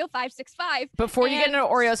was Oreo 565. Before you get into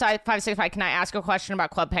Oreo 565, can I ask a question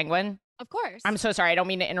about Club Penguin? Of course. I'm so sorry. I don't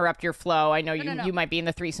mean to interrupt your flow. I know you might be in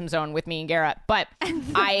the threesome zone with me and Garrett, but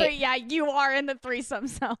but yeah, you are in the threesome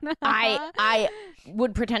zone. I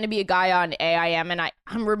would pretend to be a guy on AIM, and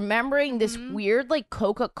I'm remembering this weird like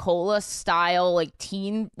Coca-Cola style like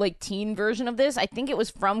teen version of this. I think it was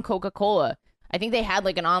from Coca-Cola. I think they had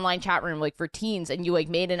like an online chat room like for teens, and you like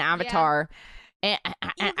made an avatar. And I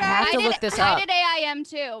have to look this up. I did AIM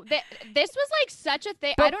too. This was like such a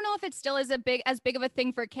thing. I don't know if it still is as big of a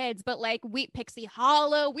thing for kids, but like Pixie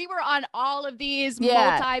Hollow, we were on all of these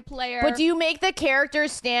multiplayer. But do you make the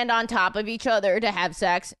characters stand on top of each other to have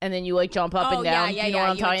sex, and then you like jump up and down? Yeah, you know what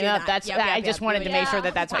I'm talking about? That's. I just wanted to make sure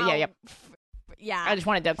that's what. Yeah. Yeah. I just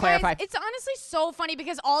wanted to clarify. Guys, it's honestly so funny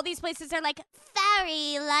because all these places are like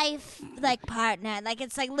fairy life partner. Like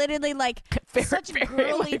it's like literally like such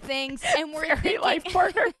girly things. And we're fairy life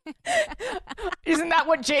partner. Isn't that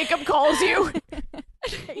what Jacob calls you?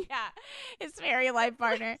 Yeah, it's fairy life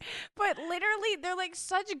partner. But literally they're like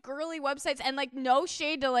such girly websites, and like no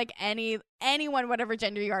shade to like anyone, whatever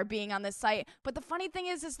gender you are, being on this site. But the funny thing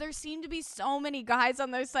is there seem to be so many guys on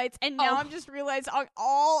those sites, and now I'm just realizing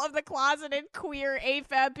all of the closeted queer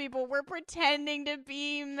AFAB people were pretending to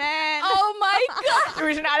be men. Oh my god. There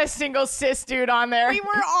was not a single cis dude on there. We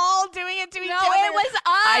were all doing it to each other. No, it was us.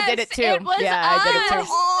 I did it too. It was us. I did it too. We were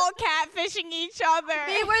all catfishing each other.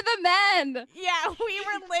 We were the men. Yeah, we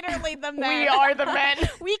were literally the men. We are the men.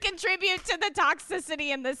 We contribute to the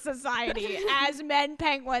toxicity in this society as men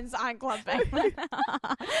penguins on Club Penguin.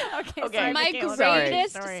 Okay. Sorry, my Michaela,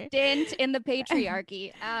 greatest sorry. stint in the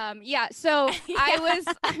patriarchy. So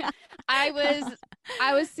I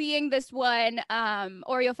was seeing this one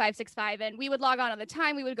Oreo 565, and we would log on all the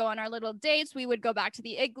time. We would go on our little dates. We would go back to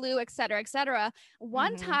the igloo, et cetera, et cetera.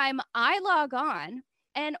 One time I log on,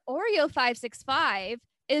 and Oreo 565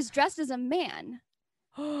 is dressed as a man.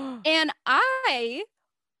 And I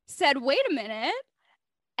said, wait a minute.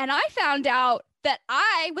 And I found out that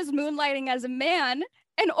I was moonlighting as a man,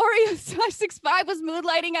 and Oreo 565 was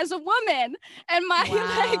moonlighting as a woman. And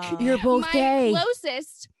You're both gay.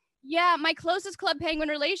 My closest Club Penguin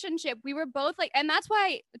relationship, we were both like, and that's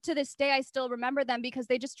why to this day I still remember them, because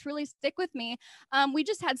they just truly stick with me. We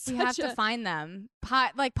just had such we have to find them.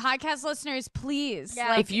 Podcast listeners, please. Yeah.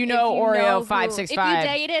 Like, if you know Oreo 565. If you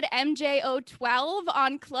dated MJO12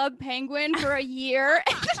 on Club Penguin for a year.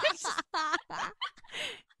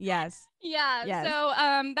 Yes. Yeah. Yes. So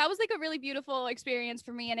that was like a really beautiful experience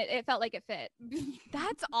for me, and it felt like it fit.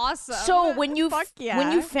 That's awesome. So when you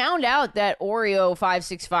found out that Oreo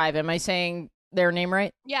 565, am I saying their name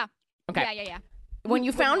right? Yeah. Okay. Yeah. When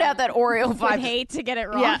you found out that Oreo 5 would hate to get it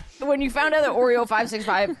wrong. Yeah. When you found out that Oreo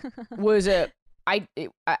 565 was at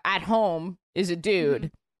home is a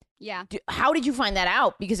dude. Yeah. How did you find that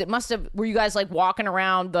out? Because it must have. Were you guys like walking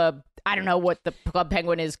around the? I don't know what the Club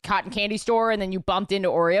Penguin is, cotton candy store, and then you bumped into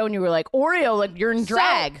Oreo, and you were like, Oreo, like you're in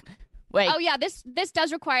drag. Wait. Oh yeah, this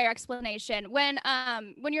does require explanation. When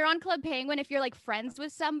you're on Club Penguin, if you're like friends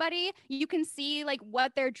with somebody, you can see like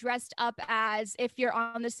what they're dressed up as if you're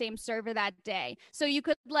on the same server that day. So you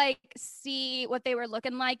could like see what they were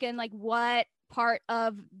looking like and like what part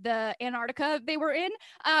of the Antarctica they were in.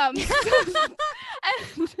 And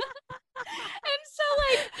so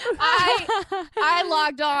like I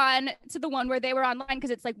logged on to the one where they were online, because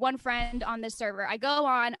it's like one friend on this server. I go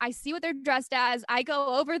on, I see what they're dressed as, I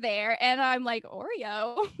go over there, and I'm like,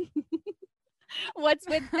 Oreo, what's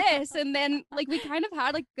with this? And then like we kind of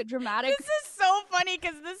had like a dramatic. This is so funny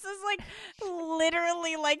because this is like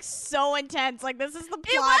literally like so intense. Like this is the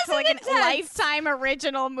plot to like a Lifetime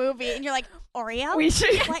original movie, and you're like, Oreo? We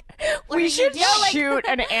should shoot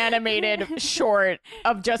an animated short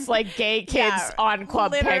of just like gay kids on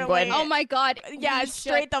Club Penguin. Oh my god. Yeah,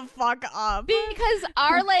 straight the fuck up. Because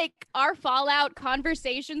our fallout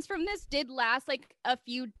conversations from this did last like a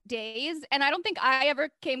few days, and I don't think I ever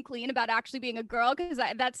came clean about actually being a girl, because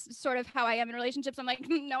that's sort of how I am in relationships. I'm like,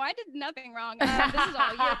 no, I did nothing wrong. This is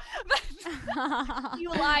all you. You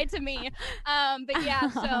lied to me. But yeah,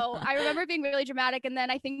 so I remember being really dramatic, and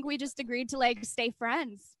then I think we just agreed to like stay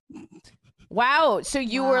friends. Wow. So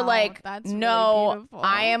you were like, no, really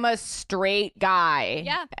I am a straight guy.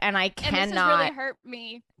 Yeah. And I cannot. And this has really hurt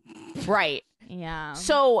me. Right. Yeah.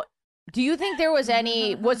 So do you think there was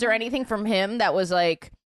there anything from him that was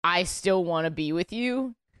like, I still want to be with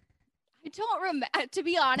you? I don't remember, to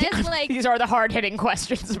be honest. Like these are the hard-hitting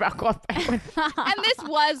questions about Club Penguin. And this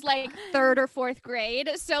was like 3rd or 4th grade,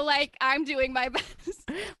 so like I'm doing my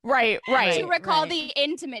best. Right. To recall the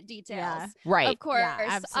intimate details. Yeah. Right. Of course. Yeah,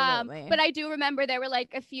 absolutely. But I do remember there were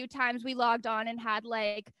like a few times we logged on and had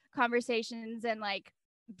like conversations and like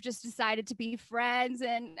just decided to be friends.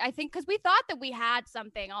 And I think because we thought that we had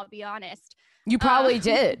something, I'll be honest. You probably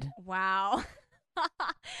did. Wow.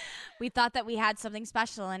 We thought that we had something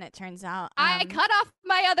special, and it turns out I cut off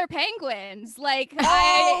my other penguins. Like God.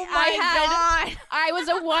 I was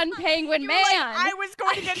a one penguin man. Like, I was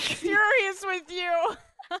going to get serious with you.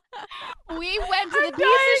 We went to the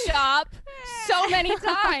pizza shop so many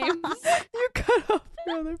times. You cut off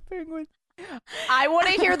the other penguin. I want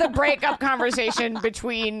to hear the breakup conversation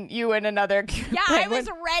between you and another Yeah, penguin. I was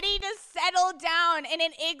ready to settle down in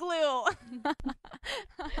an igloo.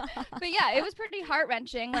 But yeah, it was pretty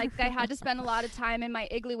heart-wrenching. Like, I had to spend a lot of time in my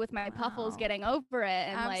igloo with my puffles getting over it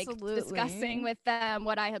and Absolutely. like discussing with them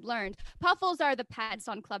what I had learned. Puffles are the pets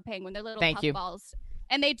on Club Penguin. They're little puffballs.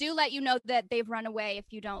 And they do let you know that they've run away if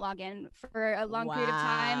you don't log in for a long period of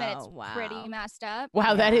time, and it's pretty messed up.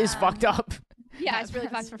 Wow, that is fucked up. Yeah, it's really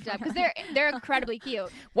fucked up because they're incredibly cute.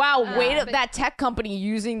 Wow, that tech company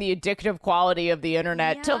using the addictive quality of the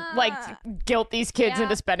internet to like guilt these kids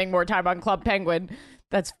into spending more time on Club Penguin.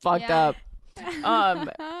 That's fucked up.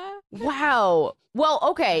 Wow. Well,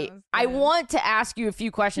 okay. I want to ask you a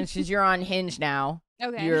few questions because you're on Hinge now.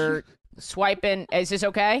 Okay. You're swiping. Is this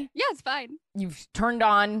okay? Yeah, it's fine. You've turned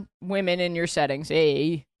on women in your settings.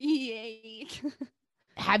 Hey. Yay.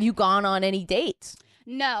 Have you gone on any dates?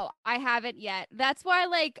 No, I haven't yet. That's why,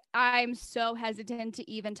 like, I'm so hesitant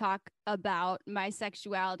to even talk about my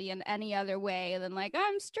sexuality in any other way than, like,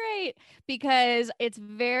 I'm straight, because it's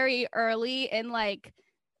very early in, like,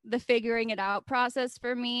 the figuring it out process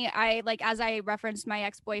for me. As I referenced my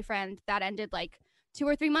ex-boyfriend, that ended, like, 2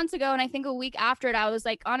 or 3 months ago. And I think a week after it, I was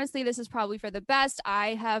like, honestly, this is probably for the best.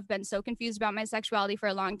 I have been so confused about my sexuality for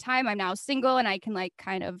a long time. I'm now single and I can, like,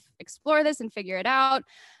 kind of explore this and figure it out.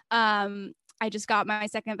 I just got my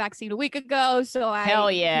second vaccine a week ago, so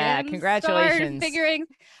Hell yeah, congratulations. Figuring,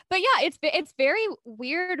 but yeah, it's very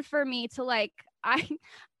weird for me to, like,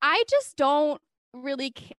 I just don't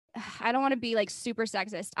really I don't want to be, like, super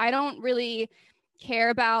sexist. I don't really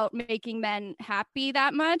care about making men happy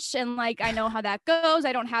that much, and, like, I know how that goes.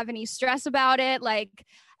 I don't have any stress about it, like,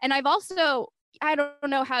 and I don't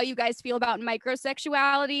know how you guys feel about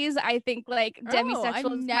microsexualities. I think, like,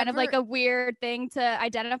 demisexual is kind of like a weird thing to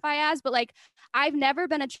identify as, but, like, I've never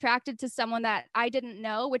been attracted to someone that I didn't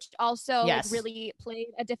know, which also really played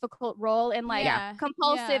a difficult role in, like,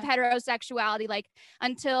 compulsive heterosexuality. Like,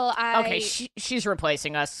 until she's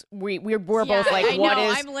replacing us. We're both like,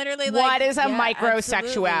 I'm literally like, what is a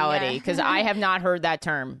microsexuality? Because I have not heard that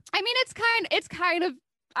term. I mean, it's kind of,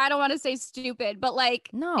 I don't want to say stupid, but, like,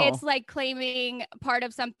 it's like claiming part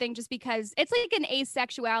of something just because it's like an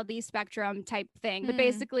asexuality spectrum type thing. But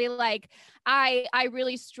basically, like, I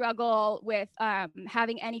really struggle with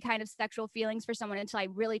having any kind of sexual feelings for someone until I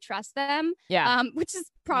really trust them. Yeah. Which is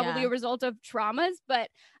probably a result of traumas. But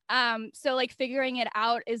so, like, figuring it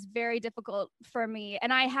out is very difficult for me.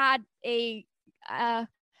 And I had I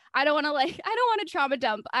don't want to trauma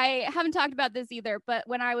dump. I haven't talked about this either, but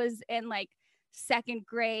when I was in, like, second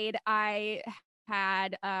grade, I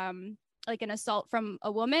had like an assault from a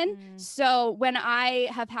woman. So when I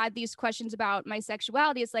have had these questions about my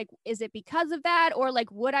sexuality, it's like, is it because of that, or, like,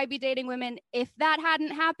 would I be dating women if that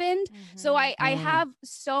hadn't happened? So I have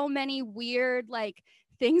so many weird, like,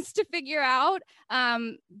 things to figure out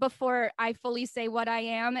before I fully say what I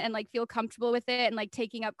am and, like, feel comfortable with it and, like,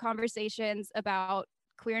 taking up conversations about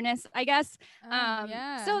queerness, I guess. So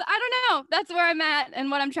I don't know. That's where I'm at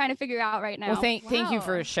and what I'm trying to figure out right now. Well, thank you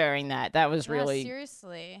for sharing that. That was really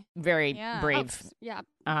seriously very brave.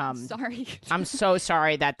 Sorry. I'm so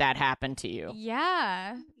sorry that happened to you.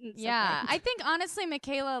 Yeah. Yeah. I think, honestly,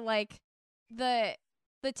 Michaela, like, the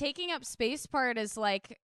taking up space part is,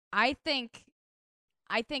 like, I think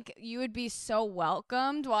you would be so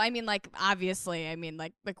welcomed. Well, I mean, like, obviously, I mean,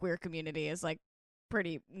 like, the queer community is, like,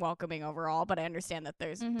 pretty welcoming overall, but I understand that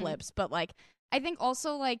there's blips. But, like, I think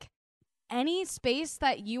also, like, any space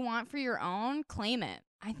that you want for your own, claim it.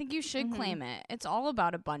 I think you should claim it. It's all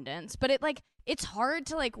about abundance. But it's hard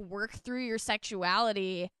to, like, work through your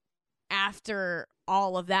sexuality after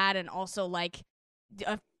all of that, and also, like,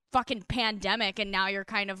 a fucking pandemic, and now you're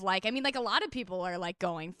kind of like, I mean, like, a lot of people are, like,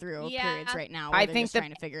 going through periods right now where they're just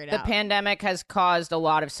trying to figure it out. The pandemic has caused a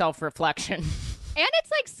lot of self-reflection. And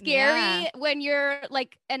it's, like, scary when you're,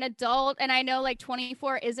 like, an adult. And I know, like,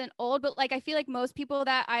 24 isn't old, but, like, I feel like most people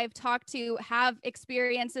that I've talked to have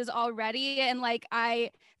experiences already. And, like, I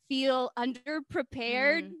feel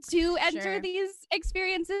underprepared to enter these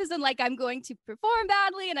experiences. And, like, I'm going to perform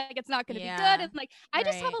badly and, like, it's not going to be good. And, like, I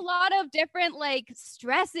just have a lot of different, like,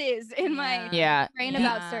 stresses in my brain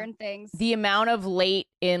about certain things. The amount of late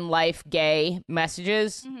in life gay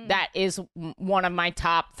messages, that is one of my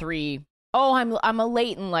top 3. Oh, I'm a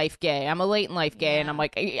late in life gay. I'm a late in life gay. And I'm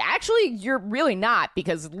like, actually, you're really not,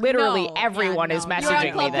 because literally everyone is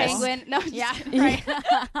messaging me this. Penguin. No, right.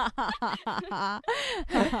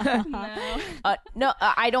 No,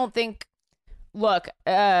 I don't think. Look,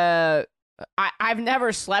 I've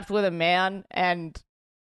never slept with a man, and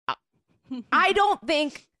I don't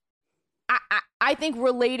think. I think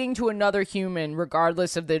relating to another human,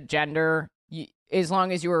 regardless of the gender, as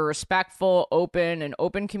long as you are respectful, open, an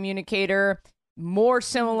open communicator, more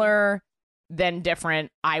similar than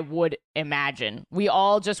different, I would imagine. We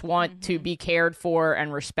all just want to be cared for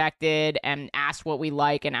and respected and ask what we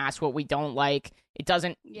like and ask what we don't like. It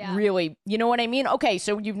doesn't really, you know what I mean? Okay,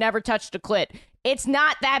 so you've never touched a clit. It's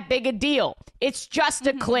not that big a deal. It's just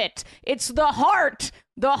a clit. It's the heart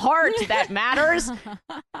that matters.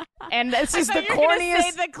 And this is the corniest.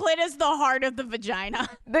 Say the clit is the heart of the vagina.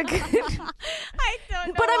 I don't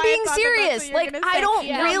know. But I'm being serious. Like, I don't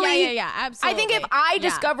really. Yeah, absolutely. I think if I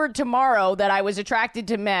discovered tomorrow that I was attracted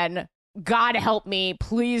to men, God help me,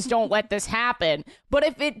 please don't let this happen. But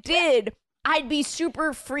if it did, I'd be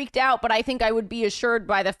super freaked out. But I think I would be assured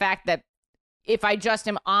by the fact that if I just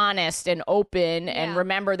am honest and open and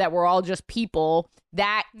remember that we're all just people,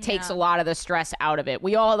 that takes a lot of the stress out of it.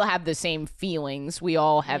 We all have the same feelings. We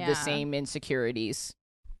all have the same insecurities.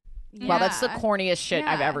 Yeah. Wow, that's the corniest shit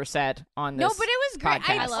I've ever said on this. No, but it was great.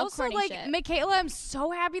 I love corny shit. Michaela, I'm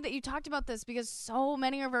so happy that you talked about this because so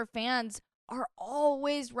many of our fans are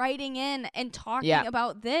always writing in and talking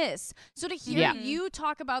about this. So to hear you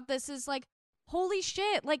talk about this is like, holy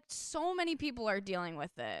shit, like so many people are dealing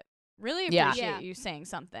with it. Really appreciate you saying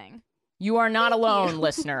something. You are not alone,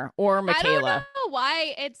 listener, or Michaela. I don't know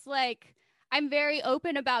why it's like I'm very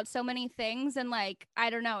open about so many things, and like I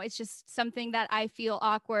don't know, it's just something that I feel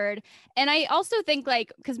awkward. And I also think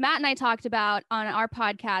like because Matt and I talked about on our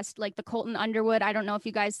podcast like the Colton Underwood. I don't know if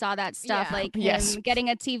you guys saw that stuff, like him getting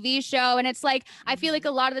a TV show, and it's like I feel like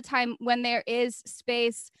a lot of the time when there is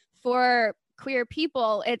space for queer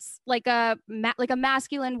people, it's like a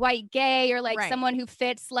masculine white gay or like someone who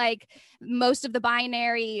fits like most of the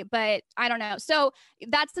binary, but I don't know. So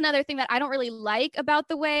that's another thing that I don't really like about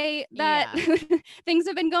the way that things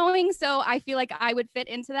have been going. So I feel like I would fit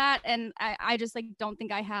into that, and I just like don't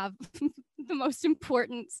think I have the most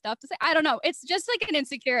important stuff to say. I don't know. It's just like an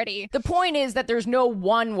insecurity. The point is that there's no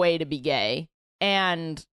one way to be gay,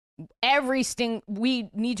 and we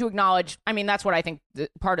need to acknowledge, I mean, that's what I think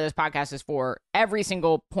part of this podcast is for. Every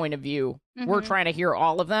single point of view, we're trying to hear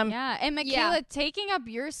all of them. Yeah, and Michaela, taking up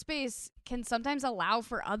your space can sometimes allow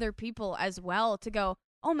for other people as well to go,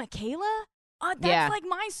 oh, Michaela? That's like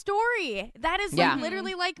my story. That is like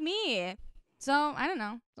literally like me. So, I don't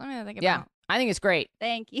know. Something to think about. Yeah, I think it's great.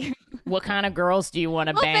 Thank you. What kind of girls do you want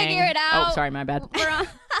to bang? We'll figure it out. Oh, sorry, my bad. We're on.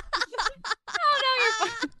 Oh, no, you're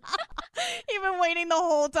fine. You've been waiting the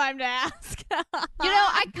whole time to ask. You know,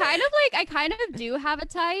 I kind of do have a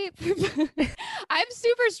type. I'm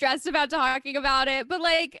super stressed about talking about it, but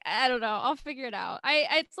like, I don't know. I'll figure it out.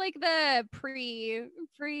 It's like the pre,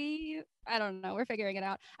 I don't know. We're figuring it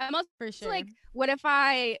out. I'm also for sure. like, what if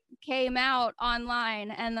I came out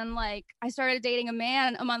online and then like I started dating a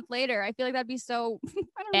man a month later? I feel like that'd be so,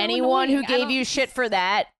 I don't know, anyone annoying. who gave you shit for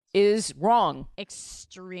that is wrong.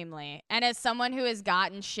 Extremely. And as someone who has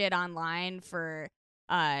gotten shit online for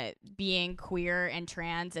being queer and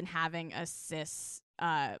trans and having a cis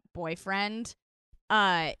boyfriend,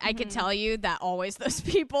 I can tell you that always those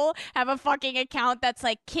people have a fucking account that's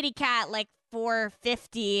like kitty cat like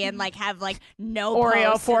 450 and like have like no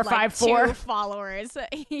Oreo posts 454 and, like, 2 followers.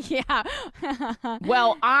 Yeah.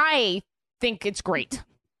 Well, I think it's great.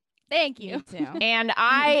 Thank you. Me too. And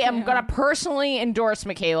I am going to personally endorse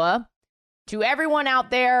Michaela to everyone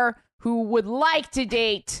out there who would like to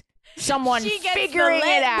date someone figuring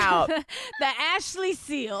it out. The Ashley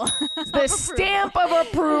seal. The stamp of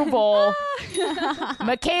approval.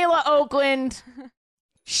 Michaela Oakland.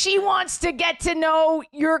 She wants to get to know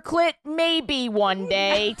your clit maybe one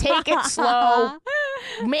day. Take it slow.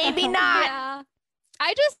 Maybe not. Yeah.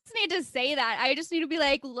 I just need to say that. I just need to be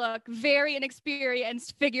like, look, very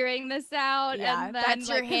inexperienced figuring this out. Yeah, and then, that's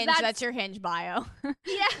your hinge. That's your hinge bio.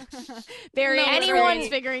 Yeah. Very inexperienced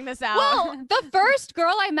figuring this out. Well, the first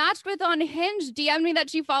girl I matched with on Hinge DM'd me that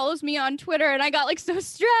she follows me on Twitter, and I got like so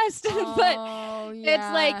stressed. But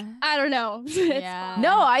it's like, I don't know. Yeah.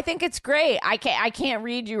 No, I think it's great. I can't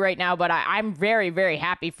read you right now, but I'm very, very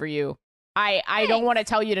happy for you. I don't want to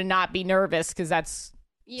tell you to not be nervous because that's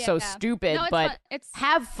so stupid, no, but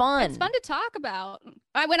have fun. It's fun to talk about.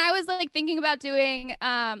 When I was like thinking about doing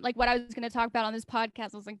like what I was going to talk about on this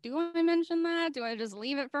podcast, I was like, do I mention that? Do I just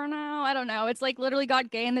leave it for now? I don't know. It's like literally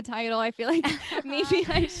got gay in the title. I feel like maybe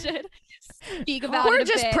I should speak about We're it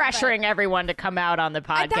just pressuring everyone to come out on the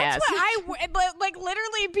podcast. That's what like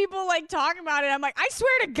literally people like talk about it. I'm like, I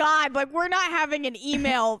swear to God, like we're not having an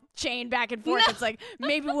email chain back and forth. No. It's like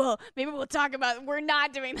maybe we'll talk about it. We're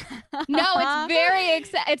not doing that. No,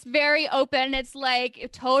 it's very open. It's like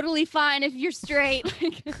totally fine if you're straight.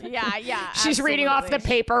 Yeah. She's reading off the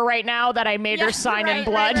paper right now that I made her sign in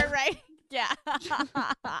blood. Right. Yeah.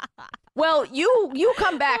 Well, you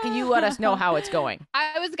come back and you let us know how it's going.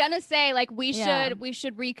 I was gonna say, like, we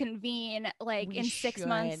should reconvene, like, in 6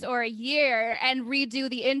 months or a year and redo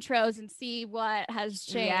the intros and see what has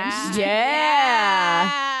changed.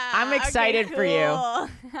 Yeah. I'm excited for you.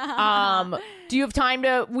 Do you have time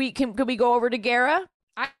could we go over to Gara?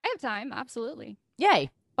 I have time, absolutely.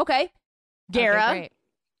 Yay. Okay. Gara, Okay, great.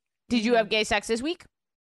 did you have gay sex this week?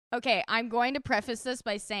 Okay, I'm going to preface this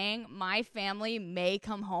by saying my family may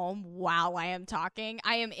come home while I am talking.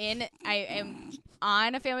 I am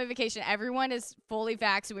on a family vacation. Everyone is fully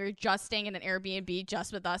vaxxed. We were just staying in an Airbnb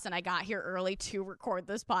just with us, and I got here early to record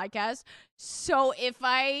this podcast. So if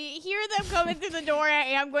I hear them coming through the door, I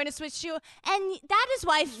am going to switch to, and that is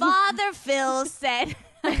why Father Phil said...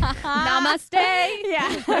 Namaste.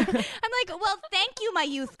 Yeah. I'm like, well, thank you, my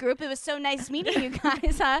youth group. It was so nice meeting you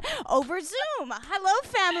guys over Zoom. Hello,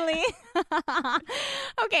 family.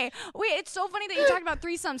 Okay. Wait, it's so funny that you talked about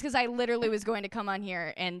threesomes because I literally was going to come on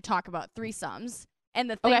here and talk about threesomes. And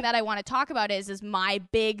the thing that I want to talk about is my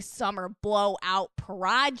big summer blowout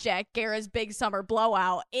project. Gara's big summer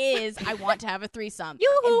blowout is I want to have a threesome.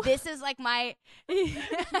 Yoo-hoo. And this is like my big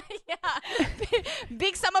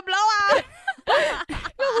summer blowout.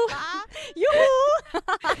 Yoo-hoo.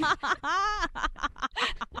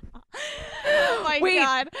 Oh my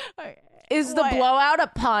God. Is the blowout a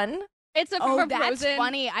pun? It's that's Frozen.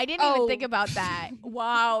 funny. I didn't even think about that.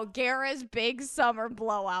 Wow, Gara's big summer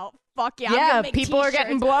blowout. Fuck yeah. Yeah, make people are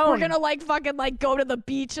getting t-shirts. blown. We're gonna like fucking like go to the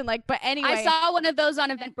beach and like, but anyway. I saw one of those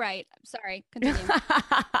on Eventbrite. Sorry, continue.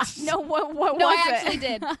 No, what was No, it? I actually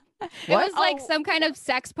did. It was like some kind of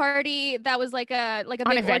sex party that was like a big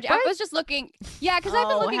orgy. I was just looking, because I've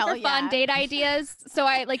been looking for fun date ideas. So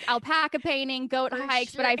I like alpaca painting, goat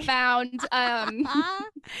hikes, but I found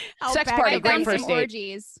sex party, great first date.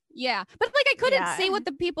 Orgies. Yeah, but like I couldn't see what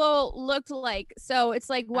the people looked like, so it's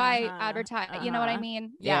like why advertise? You know what I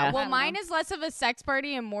mean? Yeah. Well, mine is less of a sex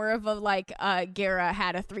party and more of a like Gara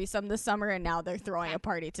had a threesome this summer and now they're throwing a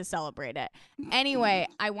party to celebrate it. Anyway,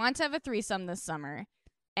 I want to have a threesome this summer.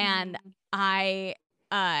 And I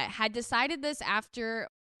had decided this after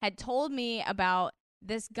had told me about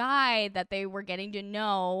this guy that they were getting to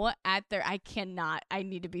know at their I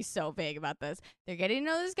need to be so vague about this. They're getting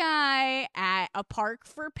to know this guy at a park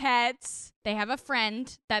for pets. They have a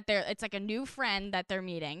friend that it's like a new friend that they're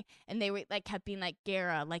meeting, and they were like kept being like,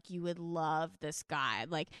 Gara, like you would love this guy.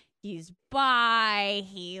 Like he's bi,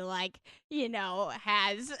 he like,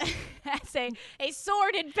 has a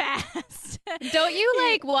sordid past. Don't you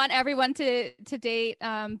like want everyone to date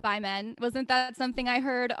bi men? Wasn't that something I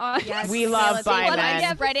heard on? Yes, we love bi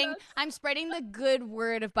men. I'm spreading the good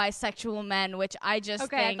word of bisexual men, which I just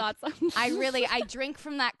think I thought so. I drink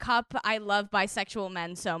from that cup. I love bisexual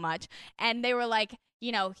men so much. And they were like,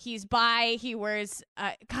 he's bi, he wears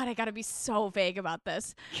God, I gotta be so vague about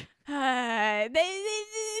this. They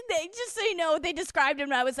just so you know, they described him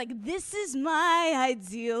and I was like, this is my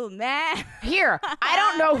ideal man. Here, I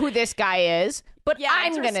don't know who this guy is, but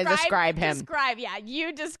I'm going to describe him.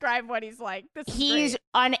 You describe what he's like. He's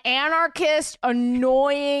an anarchist,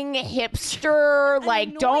 annoying hipster.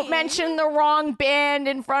 Like, don't mention the wrong band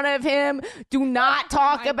in front of him. Do not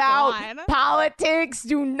talk about politics.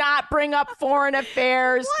 Do not bring up foreign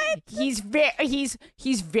affairs. What? He's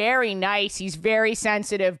very nice. He's very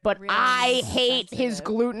sensitive, but really I hate his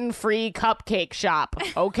gluten-free cupcake shop.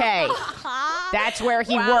 Okay. That's where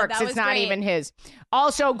he works. It's not even his.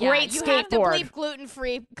 Also, great you skateboard. You have to believe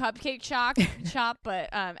gluten-free cupcake shop, but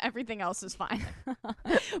everything else is fine.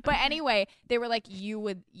 But anyway, they were like, you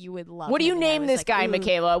would love. What do you name this guy,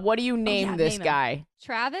 Michaela? What do you name this name guy?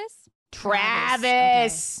 Travis.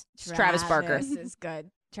 Travis Barker.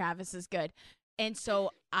 Travis is good. And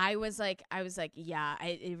so I was like, yeah,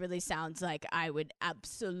 it really sounds like I would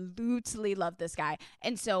absolutely love this guy.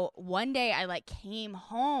 And so one day I like came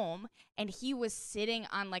home and he was sitting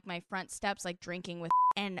on like my front steps, like drinking with,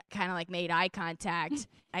 and kind of like made eye contact.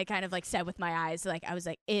 I kind of like said with my eyes, like, I was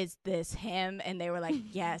like, is this him? And they were like,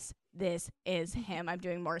 yes, this is him. I'm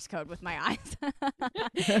doing Morse code with my eyes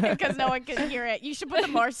because no one can hear it. You should put the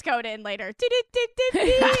Morse code in later.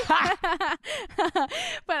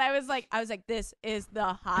 But I was like, this is the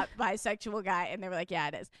hot bisexual guy. And they were like, yeah,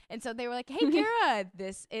 it is. And so they were like, hey, Gara,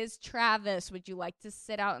 this is Travis. Would you like to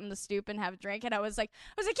sit out in the stoop and have a drink? And I was like,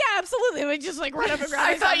 yeah, absolutely. We just like run up and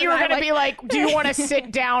grab. I thought you were going to be like, do you want to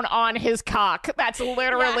sit down on his cock? That's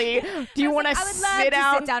literally, do you want to sit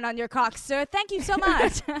down? Sit down on your cock, sir. Thank you so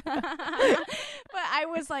much. I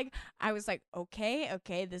was like,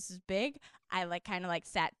 okay, this is big. I like kind of like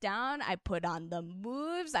sat down. I put on the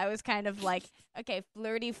moves. I was kind of like, okay,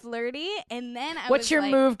 flirty. And then What's your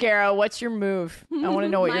move, Gara? What's your move? I want to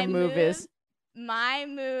know what your move is. My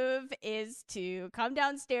move is to come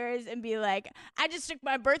downstairs and be like, I just took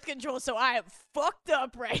my birth control, so I am fucked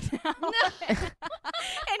up right now.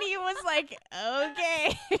 And he was like,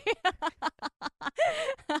 okay.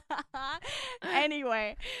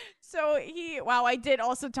 Anyway, so I did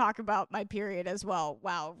also talk about my period as well.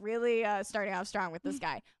 Wow, really starting off strong with this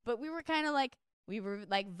guy. But we were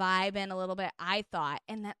vibing a little bit, I thought.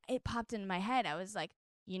 And then it popped into my head. I was like,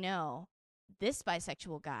 this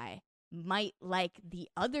bisexual guy might like the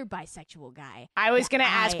other bisexual guy. I was going to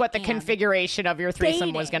ask what the configuration of your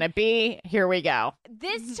threesome was going to be. Here we go.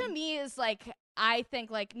 This to me is like, I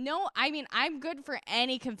think like, no, I mean, I'm good for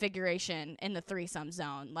any configuration in the threesome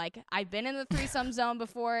zone. Like, I've been in the threesome zone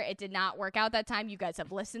before. It did not work out that time. You guys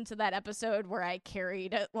have listened to that episode where I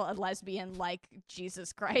carried a lesbian like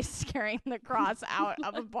Jesus Christ carrying the cross out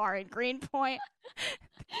of a bar in Greenpoint.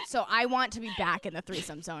 So I want to be back in the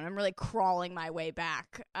threesome zone. I'm really crawling my way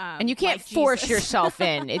back. And you can't force yourself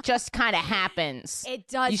in. It just kind of happens. It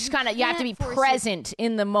does. You have to be present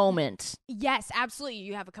in the moment. Yes, absolutely.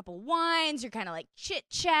 You have a couple wines. You're kind of like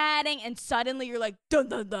chit-chatting, and suddenly you're like dun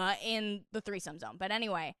dun dun in the threesome zone. But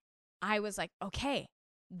anyway, I was like, okay,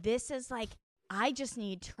 this is like, I just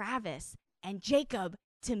need Travis and Jacob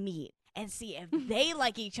to meet and see if they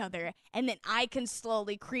like each other, and then I can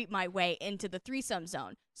slowly creep my way into the threesome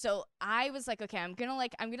zone. So I was like, okay, I'm gonna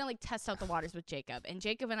test out the waters with Jacob. And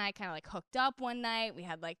Jacob and I kind of like hooked up one night. We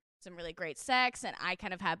had like some really great sex, and I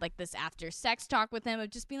kind of had like this after sex talk with him of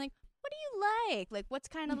just being like, what do you like? Like, what's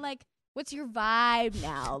kind of like, what's your vibe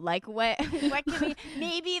now? Like, what can we,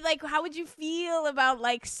 maybe, like, how would you feel about,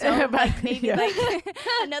 like, like,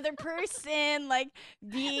 another person, like,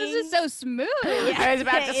 being. This is so smooth. Yeah, I was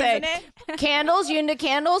about to say, candles, you into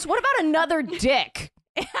candles? What about another dick?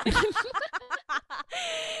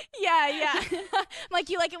 Yeah. Like,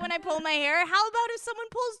 you like it when I pull my hair? How about if someone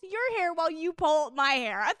pulls your hair while you pull my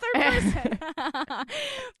hair? A third person.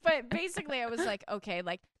 But basically, I was like, okay,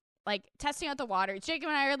 like testing out the water. Jacob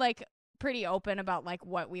and I are, like, pretty open about like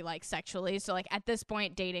what we like sexually. So like at this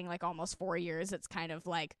point, dating like almost 4 years, it's kind of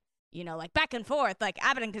like, like back and forth, like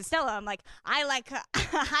Abbott and Costello. I'm like, I like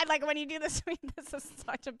when you do this. This is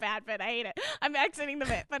such a bad bit. I hate it. I'm exiting the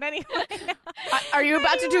bit. But anyway. Are you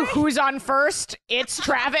about to do who's on first? It's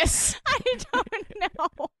Travis. I don't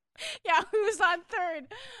know. Yeah, who's on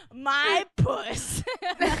third? My puss.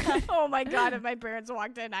 Oh my God, if my parents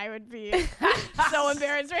walked in, I would be so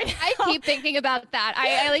embarrassed right now. I keep thinking about that.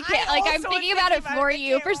 I'm thinking about it for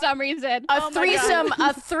you for some reason.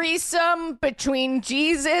 A threesome between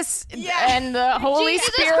Jesus and the Holy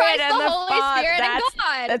Jesus Spirit Christ, and the Holy Spirit and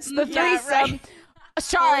God. That's the threesome. Right.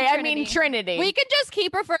 Sorry, I mean Trinity. We could just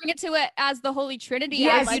keep referring it to it as the Holy Trinity.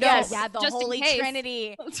 Yes, yeah, the Holy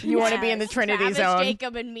Trinity. You want to be in the Trinity Travis, zone.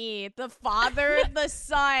 Jacob, and me, the Father, the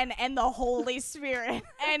Son, and the Holy Spirit.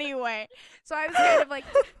 Anyway, so I was kind of like,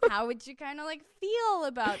 how would you kind of like feel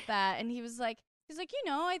about that? And he's like,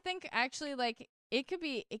 I think actually like it could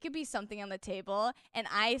be something on the table. And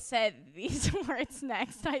I said these words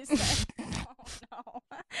next. I said, oh no.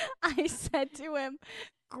 I said to him,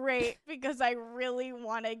 great, because I really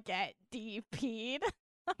want to get DP'd.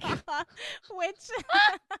 Which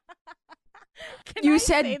you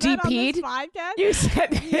said DP'd? You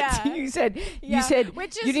said you said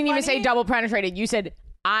which is you didn't even say funny. double penetrated. You said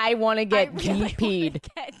I want to get DP'd.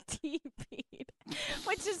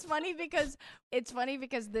 Which is funny because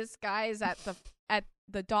this guy is at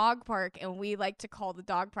the dog park, and we like to call the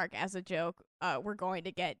dog park as a joke, we're going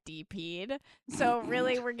to get DP'd. So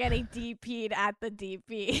really we're getting DP'd at the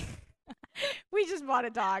DP. We just bought a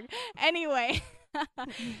dog. Anyway.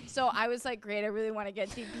 So I was like, great, I really want to get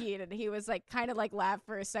DP'd. And he was like, kind of like laughed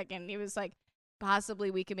for a second. He was like, possibly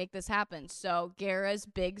we can make this happen. So Gara's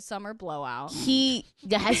big summer blowout.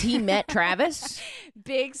 Has he met Travis?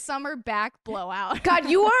 Big summer back blowout. God,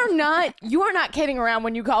 you are not kidding around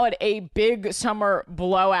when you call it a big summer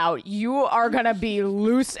blowout. You are gonna be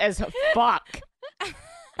loose as fuck.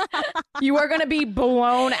 You are gonna be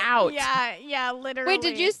blown out. Yeah, literally. Wait,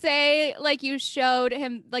 did you say like you showed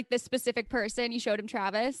him like this specific person? You showed him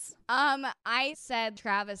Travis? I said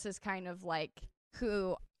Travis is kind of like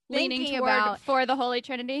who leaning toward for the Holy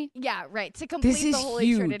Trinity. Yeah, right. To complete the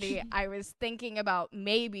Holy Trinity, I was thinking about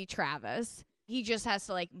maybe Travis. He just has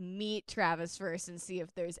to like meet Travis first and see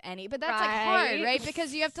if there's any. But that's like hard, right?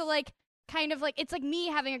 Because you have to like kind of like, it's like me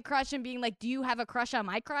having a crush and being like, do you have a crush on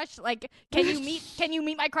my crush? Like, can you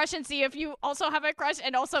meet my crush and see if you also have a crush,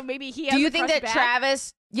 and also maybe he has a crush back? Do you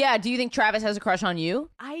think that Travis has a crush on you?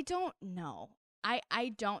 I don't know.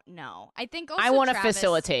 I don't know. I think also I want to Travis,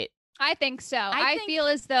 facilitate. I think so. I feel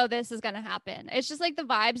as though this is going to happen. It's just like the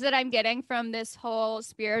vibes that I'm getting from this whole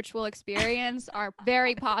spiritual experience are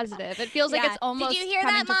very positive. It feels like it's almost. Did you hear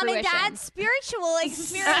that, Mom and Dad? Spiritual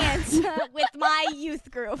experience with my youth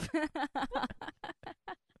group.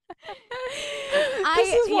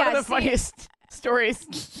 This is one of the funniest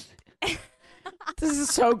stories. This is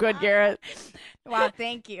so good, Garrett. Wow,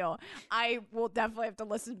 thank you. I will definitely have to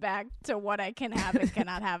listen back to what I can have and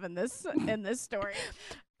cannot have in this story.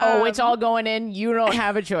 Oh, it's all going in. You don't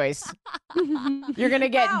have a choice. You're going to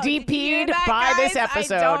get DP'd by this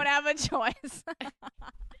episode. I don't have a choice.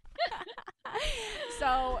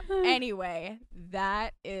 So, anyway,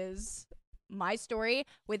 that is my story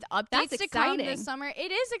with updates to come this summer.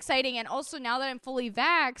 It is exciting. And also, now that I'm fully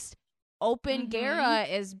vaxxed, Open Gara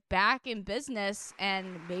is back in business,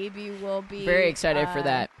 and maybe we'll be very excited for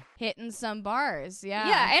that. Hitting some bars.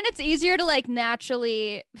 Yeah, and it's easier to like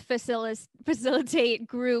naturally facilitate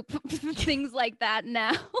group things like that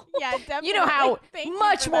now. Yeah, definitely. You know how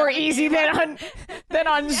much more easy than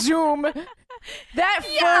on Zoom.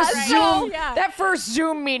 That first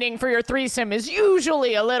Zoom meeting for your threesome is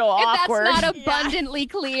usually a little awkward. That's not abundantly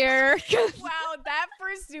clear. Wow, that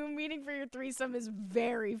first Zoom meeting for your threesome is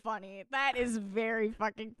very funny. That is very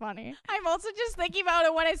fucking funny. I'm also just thinking about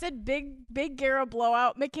it when I said big Gara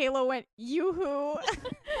blowout. Michaela went yoo-hoo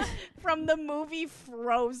from the movie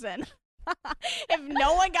Frozen. If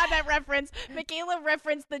no one got that reference, Michaela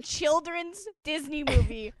referenced the children's Disney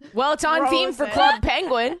movie. Well, it's on theme for Club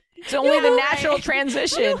Penguin. It's only the natural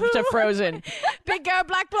transition to Frozen. Big Gara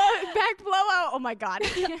back blowout. Oh my God.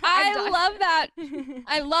 I love that.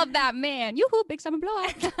 I love that man. Yoo-hoo, big summer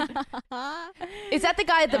blowout. Is that the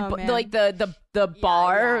guy at the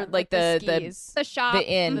bar, like the shop, the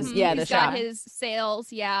inn? Mm-hmm. Yeah, the He's shop. got his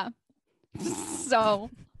sales. Yeah.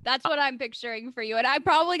 So. That's what I'm picturing for you. And I'm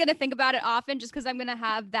probably going to think about it often just because I'm going to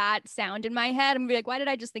have that sound in my head. I'm going to be like, why did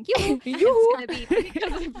I just think you?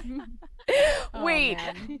 Wait,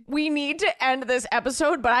 we need to end this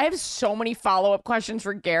episode, but I have so many follow-up questions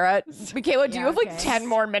for Garrett. Michaela, do you have like 10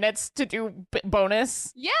 more minutes to do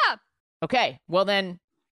bonus? Yeah. Okay. Well then,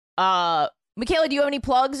 Michaela, do you have any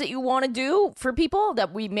plugs that you want to do for people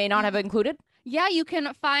that we may not have included? Yeah, you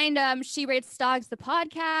can find She Rates Dogs, the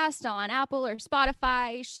podcast, on Apple or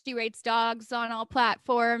Spotify. She Rates Dogs on all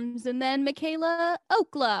platforms. And then Michaela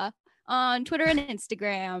Okla on Twitter and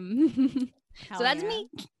Instagram. So that's me.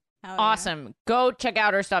 Awesome. Yeah. Go check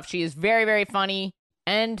out her stuff. She is very, very funny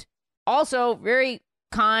and also very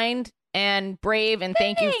kind and brave. And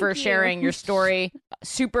thank you for sharing your story.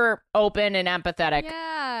 Super open and empathetic.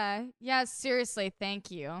 Yeah, seriously,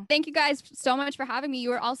 thank you. Thank you guys so much for having me. You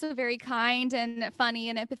were also very kind and funny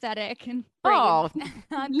and empathetic and brave. Oh,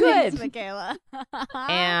 good, Michaela.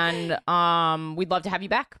 And we'd love to have you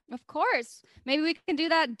back. Of course. Maybe we can do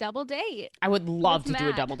that double date. I would love to do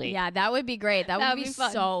a double date. Yeah, that would be great. That would be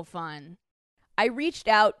fun. So fun. I reached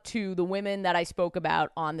out to the women that I spoke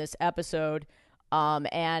about on this episode,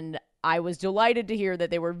 and I was delighted to hear that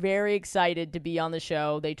they were very excited to be on the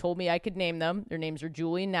show. They told me I could name them. Their names are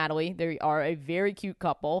Julie and Natalie. They are a very cute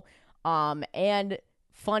couple. And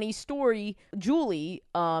funny story, Julie,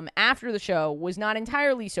 after the show, was not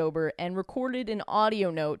entirely sober and recorded an audio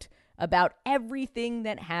note about everything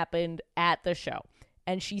that happened at the show.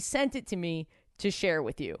 And she sent it to me to share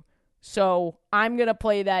with you. So I'm going to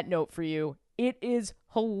play that note for you. It is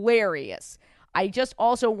hilarious. I just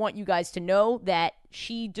also want you guys to know that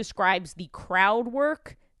she describes the crowd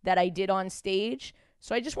work that I did on stage.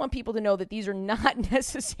 So I just want people to know that these are not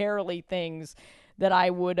necessarily things that I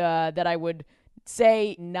would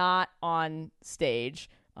say not on stage.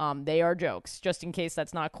 They are jokes, just in case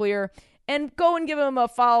that's not clear. And go and give them a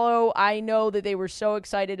follow. I know that they were so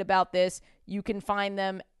excited about this. You can find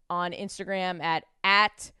them on Instagram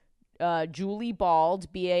at Julie Bald,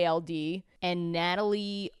 B-A-L-D, and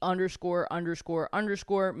Natalie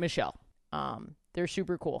 ___ Michelle. They're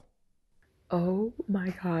super cool. Oh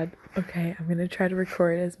my God. Okay, I'm going to try to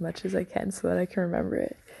record as much as I can so that I can remember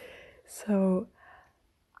it. So,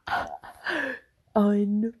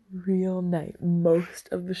 on real night, most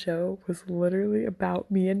of the show was literally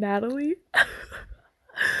about me and Natalie.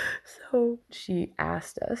 So she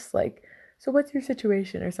asked us, like, so what's your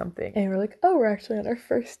situation or something? And we're like, oh, we're actually on our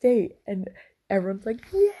first date. And everyone's like,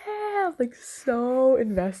 yeah, like so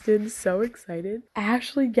invested, so excited.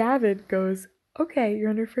 Ashley Gavin goes, okay, you're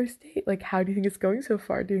on your first date. Like, how do you think it's going so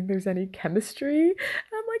far? Do you think there's any chemistry? And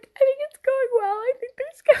I'm like, I think it's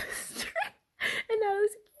just goes straight. And I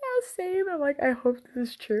was like, yeah, same. I'm like, I hope this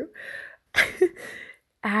is true.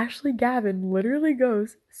 Ashley Gavin literally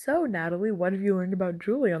goes, so Natalie, what have you learned about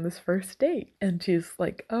Julie on this first date? And she's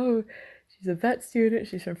like, oh, she's a vet student,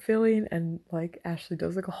 she's from Philly, and like Ashley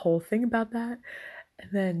does like a whole thing about that.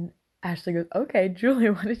 And then Ashley goes, okay,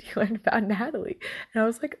 Julie, what did you learn about Natalie? And I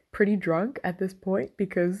was like pretty drunk at this point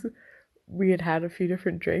because we had had a few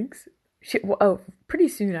different drinks. Pretty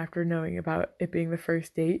soon after knowing about it being the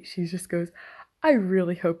first date, she just goes, I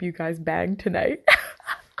really hope you guys bang tonight.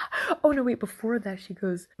 Oh no, wait, before that she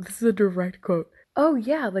goes, this is a direct quote. Oh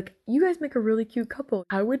yeah, like you guys make a really cute couple.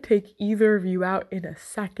 I would take either of you out in a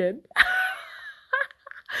second. I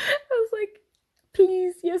was like,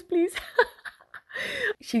 please, yes, please.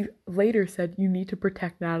 She later said, you need to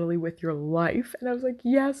protect Natalie with your life. And I was like,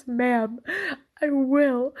 yes, ma'am, I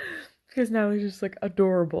will. Because Natalie's just like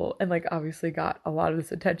adorable and like obviously got a lot of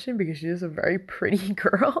this attention because she's a very pretty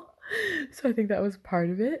girl. So I think that was part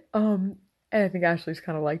of it. And I think Ashley's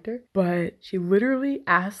kind of liked her. But she literally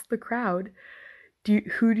asked the crowd,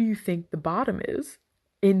 who do you think the bottom is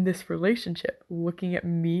in this relationship? Looking at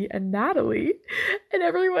me and Natalie. And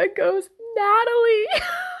everyone goes, Natalie!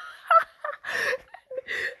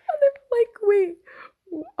 And they're like, wait.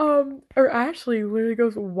 Or Ashley literally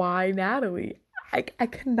goes, why Natalie? I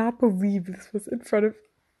cannot believe this was in front of...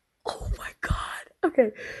 Oh my god.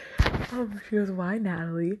 Okay. She goes, why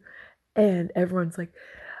Natalie? And everyone's like,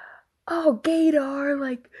 oh, Gaydar,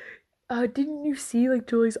 like, didn't you see, like,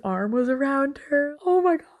 Julie's arm was around her? Oh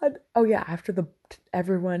my god. Oh yeah, after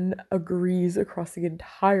everyone agrees across the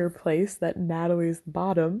entire place that Natalie's the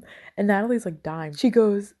bottom, and Natalie's, like, dying. She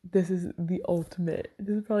goes, this is the ultimate.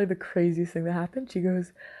 This is probably the craziest thing that happened. She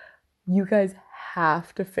goes, you guys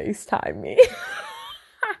have to FaceTime me.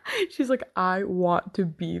 She's like, I want to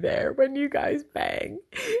be there when you guys bang.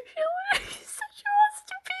 She literally said she wants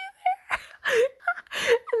to be there.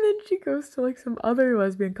 And then she goes to like some other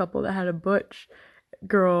lesbian couple that had a butch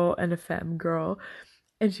girl and a femme girl.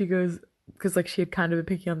 And she goes, because like she had kind of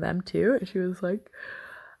been picking on them too. And she was like,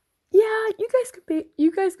 yeah, you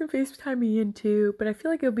guys can FaceTime me in too, but I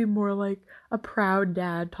feel like it'll be more like a proud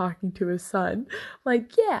dad talking to his son.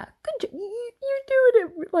 Like, yeah, you're doing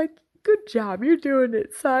it, like, good job, you're doing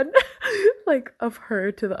it, son. Like, of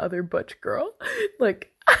her to the other butch girl.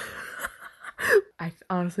 Like, I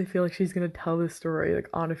honestly feel like she's gonna tell this story like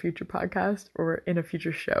on a future podcast or in a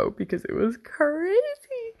future show because it was crazy.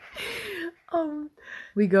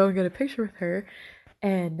 We go and get a picture with her,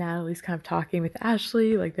 and Natalie's kind of talking with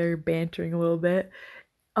Ashley, like they're bantering a little bit.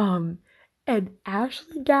 And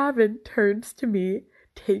Ashley Gavin turns to me,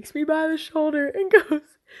 takes me by the shoulder, and goes,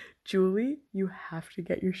 Julie, you have to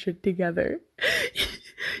get your shit together.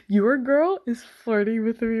 Your girl is flirting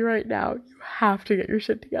with me right now. You have to get your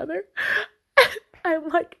shit together. I'm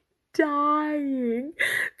like dying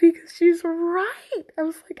because she's right. I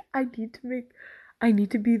was like, I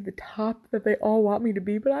need to be the top that they all want me to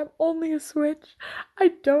be, but I'm only a switch.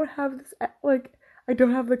 I don't have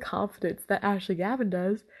the confidence that Ashley Gavin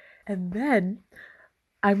does. And then,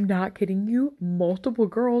 I'm not kidding you, multiple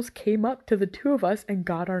girls came up to the two of us and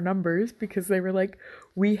got our numbers because they were like,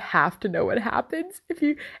 we have to know what happens if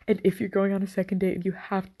you're going on a second date, you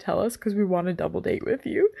have to tell us because we want to double date with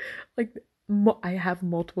you. Like, I have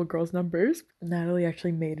multiple girls' numbers. Natalie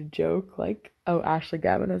actually made a joke like, oh, Ashley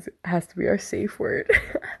Gavin has to be our safe word.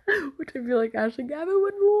 Which I feel like Ashley Gavin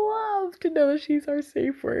would love to know that she's our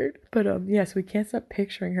safe word. But yes, we can't stop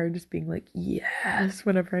picturing her just being like, yes,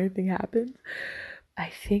 whenever anything happens.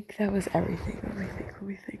 I think that was everything. Let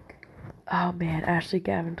me think. Oh man, Ashley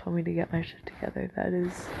Gavin told me to get my shit together.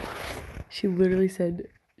 She literally said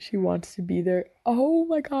she wants to be there. Oh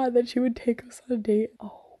my god, that she would take us on a date.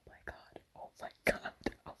 Oh my god. Oh my god.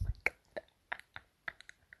 Oh my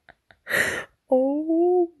god.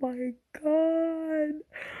 Oh my god.